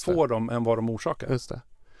frisparkar får de än vad de orsakar. Just det.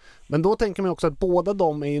 Men då tänker man också att båda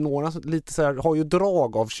de är ju några lite så här, har ju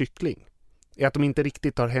drag av kyckling. I att de inte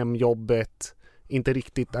riktigt tar hem jobbet, inte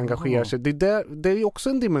riktigt engagerar sig. Det är ju också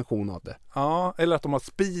en dimension av det. Ja, eller att de har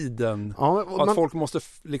speeden. Ja, att folk måste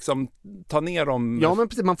liksom ta ner dem. Ja, men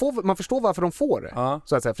precis. Man förstår varför de får det,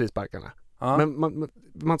 så att säga, frisparkarna. Ja. Men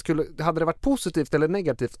man hade det varit positivt eller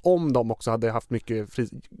negativt om de också hade haft mycket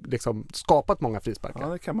skapat många frisparkar? Ja,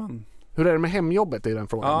 det kan man. Hur är det med hemjobbet i den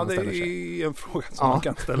frågan? Ja, det är en fråga som man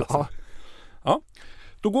kan ställa sig. Ja.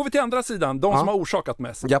 Då går vi till andra sidan, de som har orsakat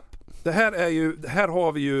mest. Japp. Det här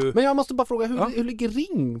har vi ju... Men jag måste bara fråga, hur ligger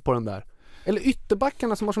Ring på den där? Eller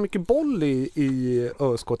ytterbackarna som har så mycket boll i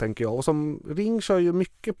ÖSK, tänker jag. Och som Ring kör ju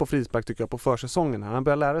mycket på frispark, tycker jag, på försäsongen. Han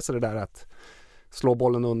börjar lära sig det där att slå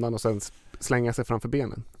bollen undan och sen slänga sig framför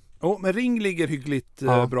benen. Men Ring ligger hyggligt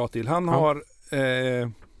bra till. Han har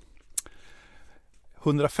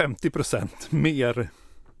 150% mer.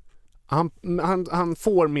 Han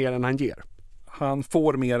får mer än han ger. Han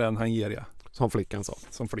får mer än han ger, ja. Som flickan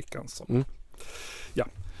sa. Ja.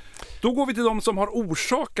 Då går vi till de som har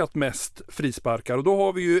orsakat mest frisparkar. Och då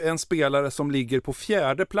har vi ju en spelare som ligger på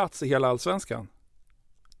 4:e plats i hela Allsvenskan.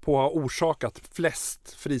 På att ha orsakat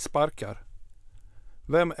flest frisparkar.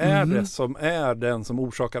 Vem är det som är den som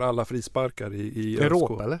orsakar alla frisparkar i ÖSK?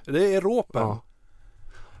 Europa, eller? Det är Råpen. Ja.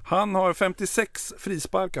 Han har 56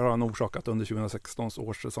 frisparkar har han orsakat under 2016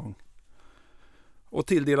 års säsong. Och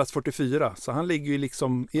tilldelas 44. Så han ligger ju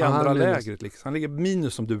liksom i andra lägret. Liksom. Han ligger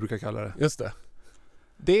minus som du brukar kalla det. Just det.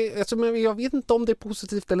 Alltså, men jag vet inte om det är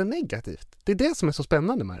positivt eller negativt. Det är det som är så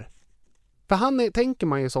spännande med det. För han tänker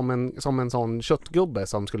man ju som en sån köttgubbe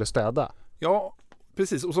som skulle städa. Ja,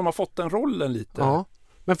 precis. Och som har fått den rollen lite. Ja.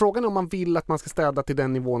 Men frågan är om man vill att man ska städa till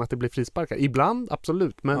den nivån att det blir frisparkar. Ibland,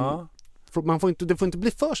 absolut. Men det får inte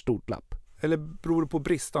bli för stort lapp. Eller beror det på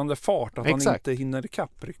bristande fart att han inte hinner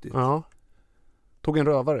ikapp riktigt. Ja. Tog en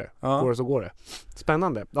rövare. Går det så går det.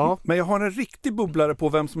 Spännande. Ja. Men jag har en riktig bubblare på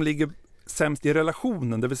vem som ligger sämst i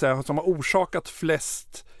relationen. Det vill säga som har orsakat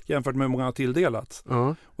flest jämfört med hur många har tilldelats.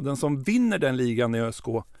 Och den som vinner den ligan i ÖSK,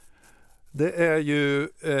 det är ju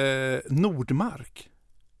Nordmark.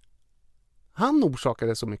 Han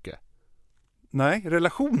orsakade så mycket. Nej,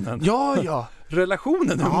 relationen. Ja.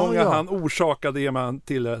 Relationen, hur många han orsakade ger man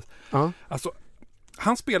till. Alltså,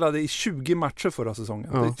 han spelade i 20 matcher förra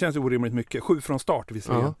säsongen. Det känns ju orimligt mycket. 7 från start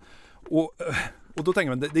visserligen. Och då tänker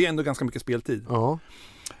man, det är ändå ganska mycket speltid.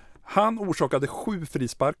 Han orsakade 7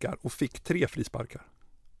 frisparkar och fick 3 frisparkar.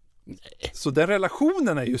 Nej. Så den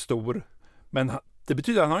relationen är ju stor. Men det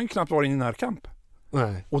betyder att han har ju knappt varit i en närkamp.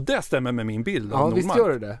 Nej. Och det stämmer med min bild. Ja, visst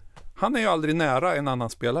gör det. Han är ju aldrig nära en annan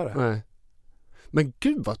spelare. Nej. Men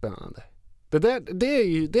gud vad spännande.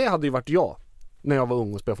 Det hade ju varit jag när jag var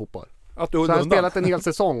ung och spelade fotboll. Att du så jag har spelat en hel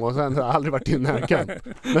säsong och sen har jag aldrig varit i en närkamp.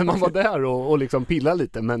 Men man var där och liksom pillade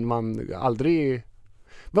lite, men man aldrig...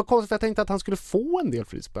 Vad konstigt, för jag tänkte att han skulle få en del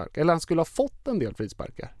frisparkar. Eller han skulle ha fått en del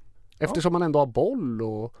frisparkar. Eftersom han ändå har boll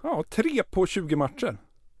och... Ja, 3 på 20 matcher.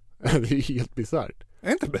 Det är helt bisarrt.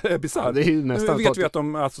 Är inte bisarrt? Ja, det är ju nästan... Nu vet vi att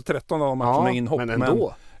de, alltså 13 av matcherna är inhopp. Men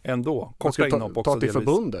ändå. Korta inhopp också. Ta till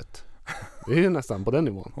förbundet. Det är ju nästan på den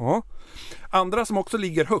nivån. Ja. Andra som också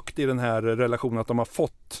ligger högt i den här relationen att de har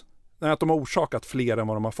fått... att de har orsakat fler än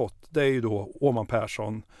vad de har fått. Det är ju då Åman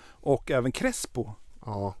Persson och även Crespo.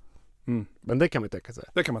 Ja. Men det kan man tänka sig.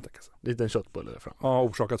 Det kan man tänka sig. Lite en köttbulle där fram. Ja,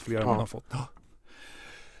 orsakat fler än man har fått. Ja.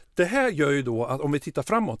 Det här gör ju då att om vi tittar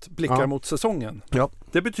framåt, blickar mot säsongen. Ja.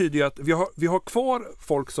 Det betyder ju att vi har kvar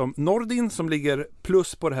folk som Nordin som ligger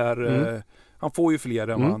plus på det här. Han får ju fler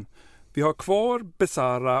än man. Vi har kvar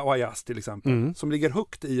Besara och Ayas till exempel. Som ligger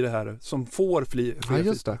högt i det här. Som får fler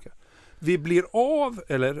frisparkar. Vi blir av,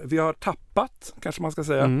 eller vi har tappat, kanske man ska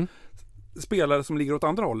säga, spelare som ligger åt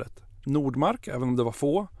andra hållet. Nordmark, även om det var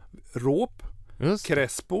få. Råp,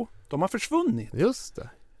 Crespo, de har försvunnit. Just det.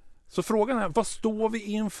 Så frågan är, vad står vi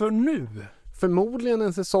inför nu? Förmodligen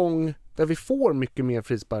en säsong där vi får mycket mer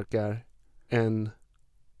frisparkar än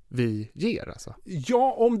vi ger alltså.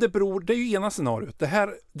 Ja, om det beror, det är ju ena scenariot.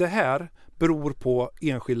 Det här beror på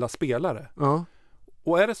enskilda spelare. Ja.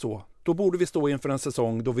 Och är det så, då borde vi stå inför en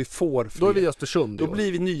säsong då vi får fler. Då är vi i Östersund. Då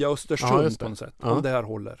blir vi nya Östersund på något sätt. Om det här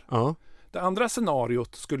håller. Ja. Det andra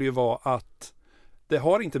scenariot skulle ju vara att det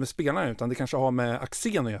har inte med spelarna utan det kanske har med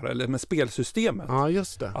Axén att göra eller med spelsystemet. Ja,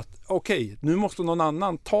 just det. Att okej, nu måste någon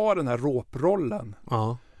annan ta den här råprollen.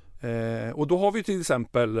 Ja. Och då har vi till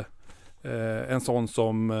exempel en sån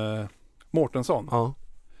som Mårtensson. Ja.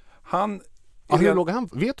 Hur låg han?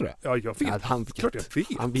 Vet du det? Ja, jag vet. Ja, Klart jag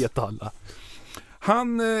vet. Han vet alla.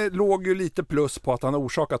 Han låg ju lite plus på att han har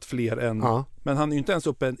orsakat fler än... Ja. Men han är ju inte ens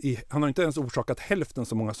han har inte ens orsakat hälften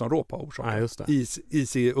så många som Råpa har orsakat. Ja,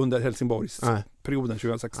 just det. Under Helsingborgs perioden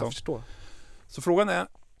 2016. Jag förstår. Så frågan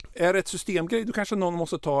är det ett systemgrej? Då kanske någon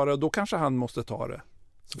måste ta det och då kanske han måste ta det.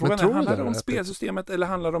 Så frågan är, handlar det om spelsystemet eller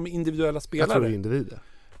handlar det om individuella spelare? Jag tror det är individer.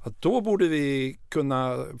 Ja, då borde vi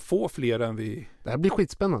kunna få fler än vi... Det här blir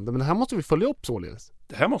skitspännande, men det här måste vi följa upp således.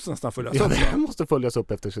 Det här måste nästan följas upp. Ja, det här måste följas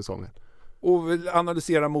upp efter säsongen. Och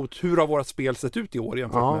analysera mot hur har vårt spel sett ut i år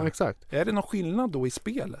jämfört med. Exakt. Är det någon skillnad då i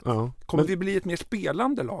spelet? Ja. Kommer vi bli ett mer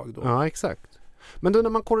spelande lag då? Ja, exakt. Men då när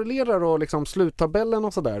man korrelerar och liksom sluttabellen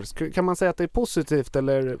och sådär, kan man säga att det är positivt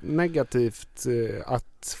eller negativt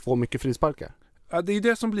att få mycket frisparkar? Ja, det är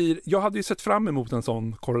det som blir... Jag hade ju sett fram emot en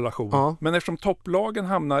sån korrelation. Ja. Men eftersom topplagen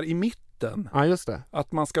hamnar i mitten, just det.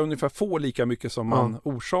 Att man ska ungefär få lika mycket som man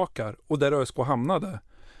orsakar, och där ÖSK hamnade.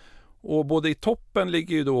 Och både i toppen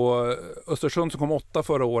ligger ju då Östersund som kom 8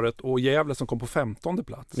 förra året och Gävle som kom på 15:e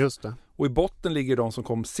plats. Just det. Och i botten ligger de som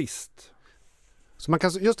kom sist. Så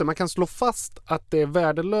man kan slå fast att det är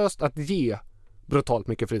värdelöst att ge brutalt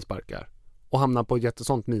mycket frisparkar och hamna på ett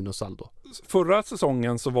jättesånt minussaldo. Förra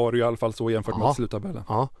säsongen så var det ju i alla fall så jämfört med sluttabellen.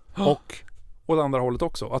 Ja. Och det andra hållet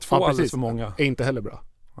också. Att få alldeles för många. Är inte heller bra.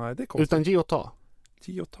 Nej, det är konstigt. Utan ge och ta.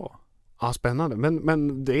 Ge och ta. Ja, spännande.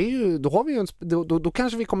 Men det är ju, då har vi ju då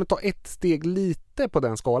kanske vi kommer ta ett steg lite på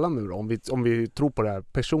den skalan nu då, om vi tror på det här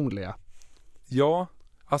personliga. Ja,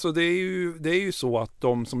 alltså det är ju så att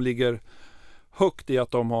de som ligger högt i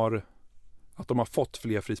att de har Att de har fått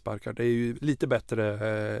fler frisparkar. Det är ju lite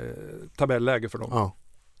bättre tabelläge för dem. Ja.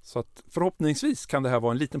 Så att förhoppningsvis kan det här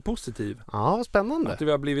vara en liten positiv. Ja, spännande. Att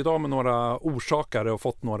vi har blivit av med några orsakare och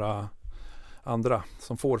fått några andra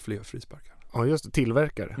som får fler frisparkar. Ja, just det.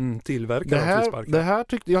 Tillverkare. Tillverkare av frisparkar. Det här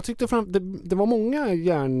jag tyckte det var många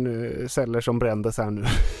hjärnceller som brändes här nu.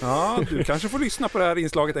 Ja, du kanske får lyssna på det här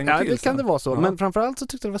inslaget en gång till. Ja, det kan det vara så. Ja. Men framförallt så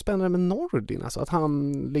tyckte jag det var spännande med Nordin. Alltså, att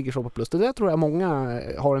han ligger så på plus. Det där tror jag många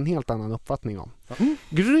har en helt annan uppfattning om.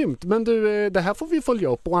 Grymt! Men du, det här får vi följa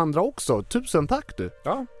upp och andra också. Tusen tack du!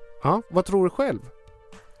 Ja. Ja, vad tror du själv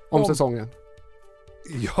om säsongen?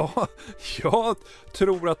 Ja, jag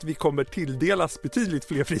tror att vi kommer tilldelas betydligt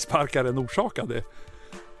fler frisparkar än orsakade.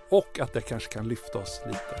 Och att det kanske kan lyfta oss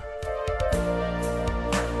lite.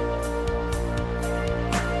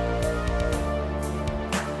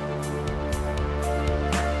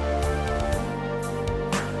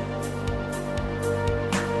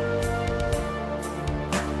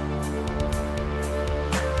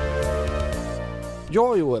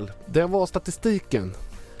 Ja Joel, det var statistiken.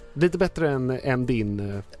 Lite bättre än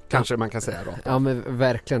din, kanske man kan säga då. Ja men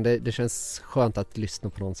verkligen, det känns skönt att lyssna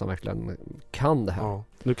på någon som verkligen kan det här. Ja.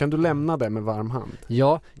 Nu kan du lämna det med varm hand.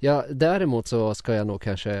 Ja, däremot så ska jag nog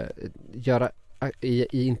kanske göra,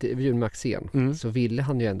 i intervjun med Axén så ville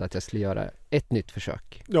han ju ändå att jag skulle göra ett nytt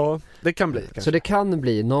försök. Ja, det kan bli. Kanske. Så det kan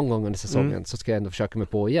bli någon gång under säsongen så ska jag ändå försöka mig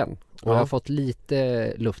på igen. Och jag har fått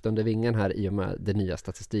lite luft under vingen här i och med det nya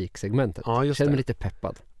statistiksegmentet. Ja, just känner mig lite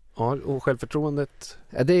peppad. Ja, och självförtroendet...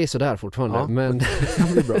 Ja, det är sådär fortfarande, men det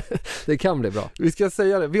kan bli bra. Det kan bli bra. Vi ska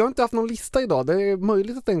säga det. Vi har inte haft någon lista idag. Det är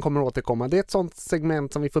möjligt att den kommer att återkomma. Det är ett sånt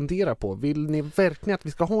segment som vi funderar på. Vill ni verkligen att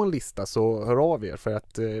vi ska ha en lista så hör av er. För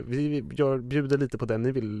att vi bjuder lite på den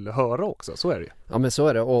ni vill höra också. Så är det ju. Ja, men så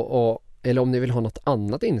är det. Eller om ni vill ha något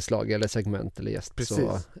annat inslag eller segment eller gäst. Precis.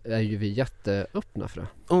 Så är ju vi jätteöppna för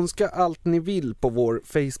det. Önska allt ni vill på vår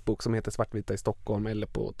Facebook som heter Svartvita i Stockholm, eller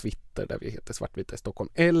på Twitter där vi heter Svartvita i Stockholm,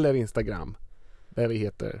 eller Instagram där vi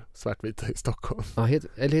heter Svartvita i Stockholm. Ja,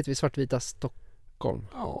 eller heter vi Svartvita Stockholm?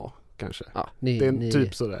 Ja, kanske. Ja, det är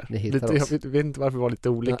typ sådär. Ni hittar lite, jag vet inte varför vi var lite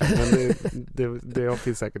olika, men det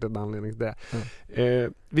finns säkert en anledning till det.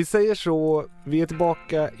 Vi säger så, vi är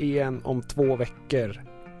tillbaka igen om 2 veckor.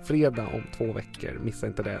 Fredag om 2 veckor, missa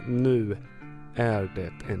inte det. Nu är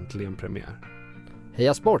det äntligen premiär.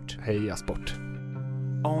 Heja sport! Heja sport!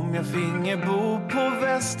 Om jag finge bo på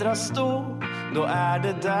Västra Stå, då är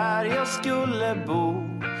det där jag skulle bo.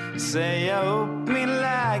 Säga upp min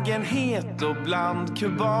lägenhet och bland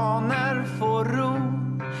kubaner få ro.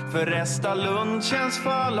 För Restalund känns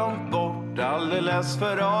för långt bort, alldeles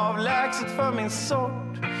för avlägset för min sort.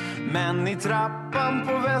 Men i trappan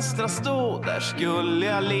på Västra Stå, där skulle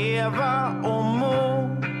jag leva och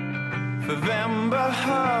må. För vem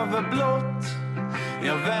behöver blått?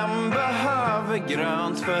 Ja, vem behöver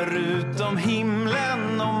grönt förutom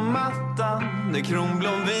himlen och mattan där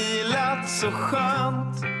kronblom vilat så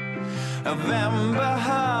skönt? Ja, vem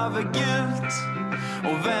behöver gult?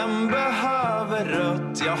 Och vem behöver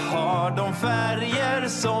rött? Jag har de färger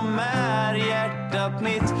som är hjärtat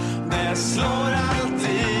mitt. Det slår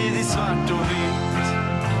alltid i svart och vitt.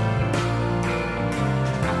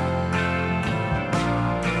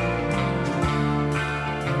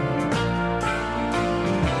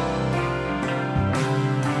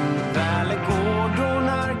 Välegård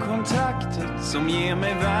ordnar kontraktet som ger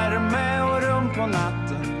mig värme och rum på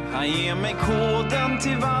natten. Han ger mig koden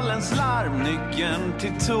till vallens larm, nyckeln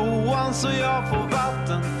till toan så jag får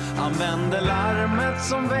vatten. Använder larmet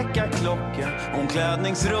som väckarklocka,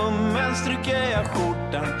 omklädningsrummen stryker jag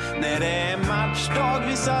skjortan. När det är matchdag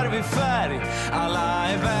visar vi färg, alla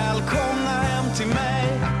är välkomna hem till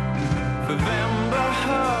mig. För vem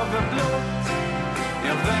behöver blått?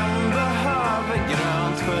 Ja, vem behöver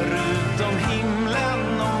grönt förutom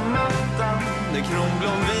himlen och mattan där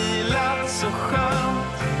kronblom vilat så skönt?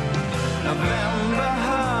 Ja, vem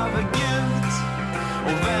behöver gult?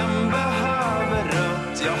 Och vem behöver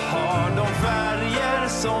rött? Jag har de färger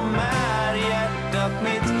som är hjärtat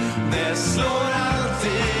mitt. Det slår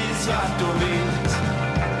alltid svart och vitt.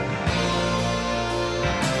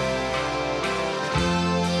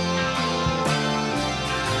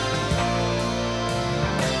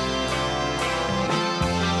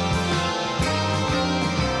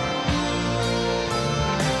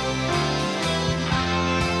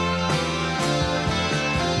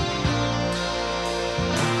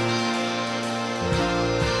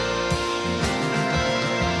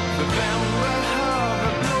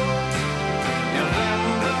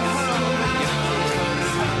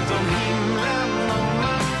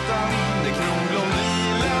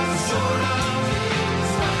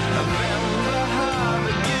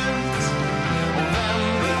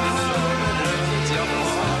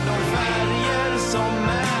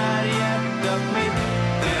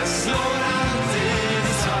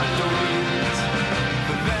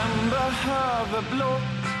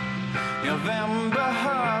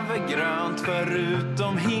 behöver grönt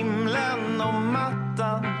förutom himlen och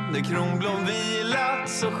mattan där kronblom vilat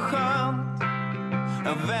så skönt?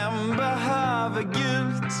 Vem behöver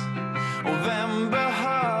gult och vem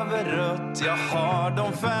behöver rött? Jag har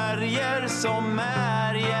de färger som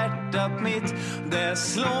är hjärtat mitt. Det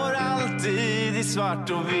slår alltid i svart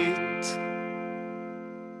och vitt.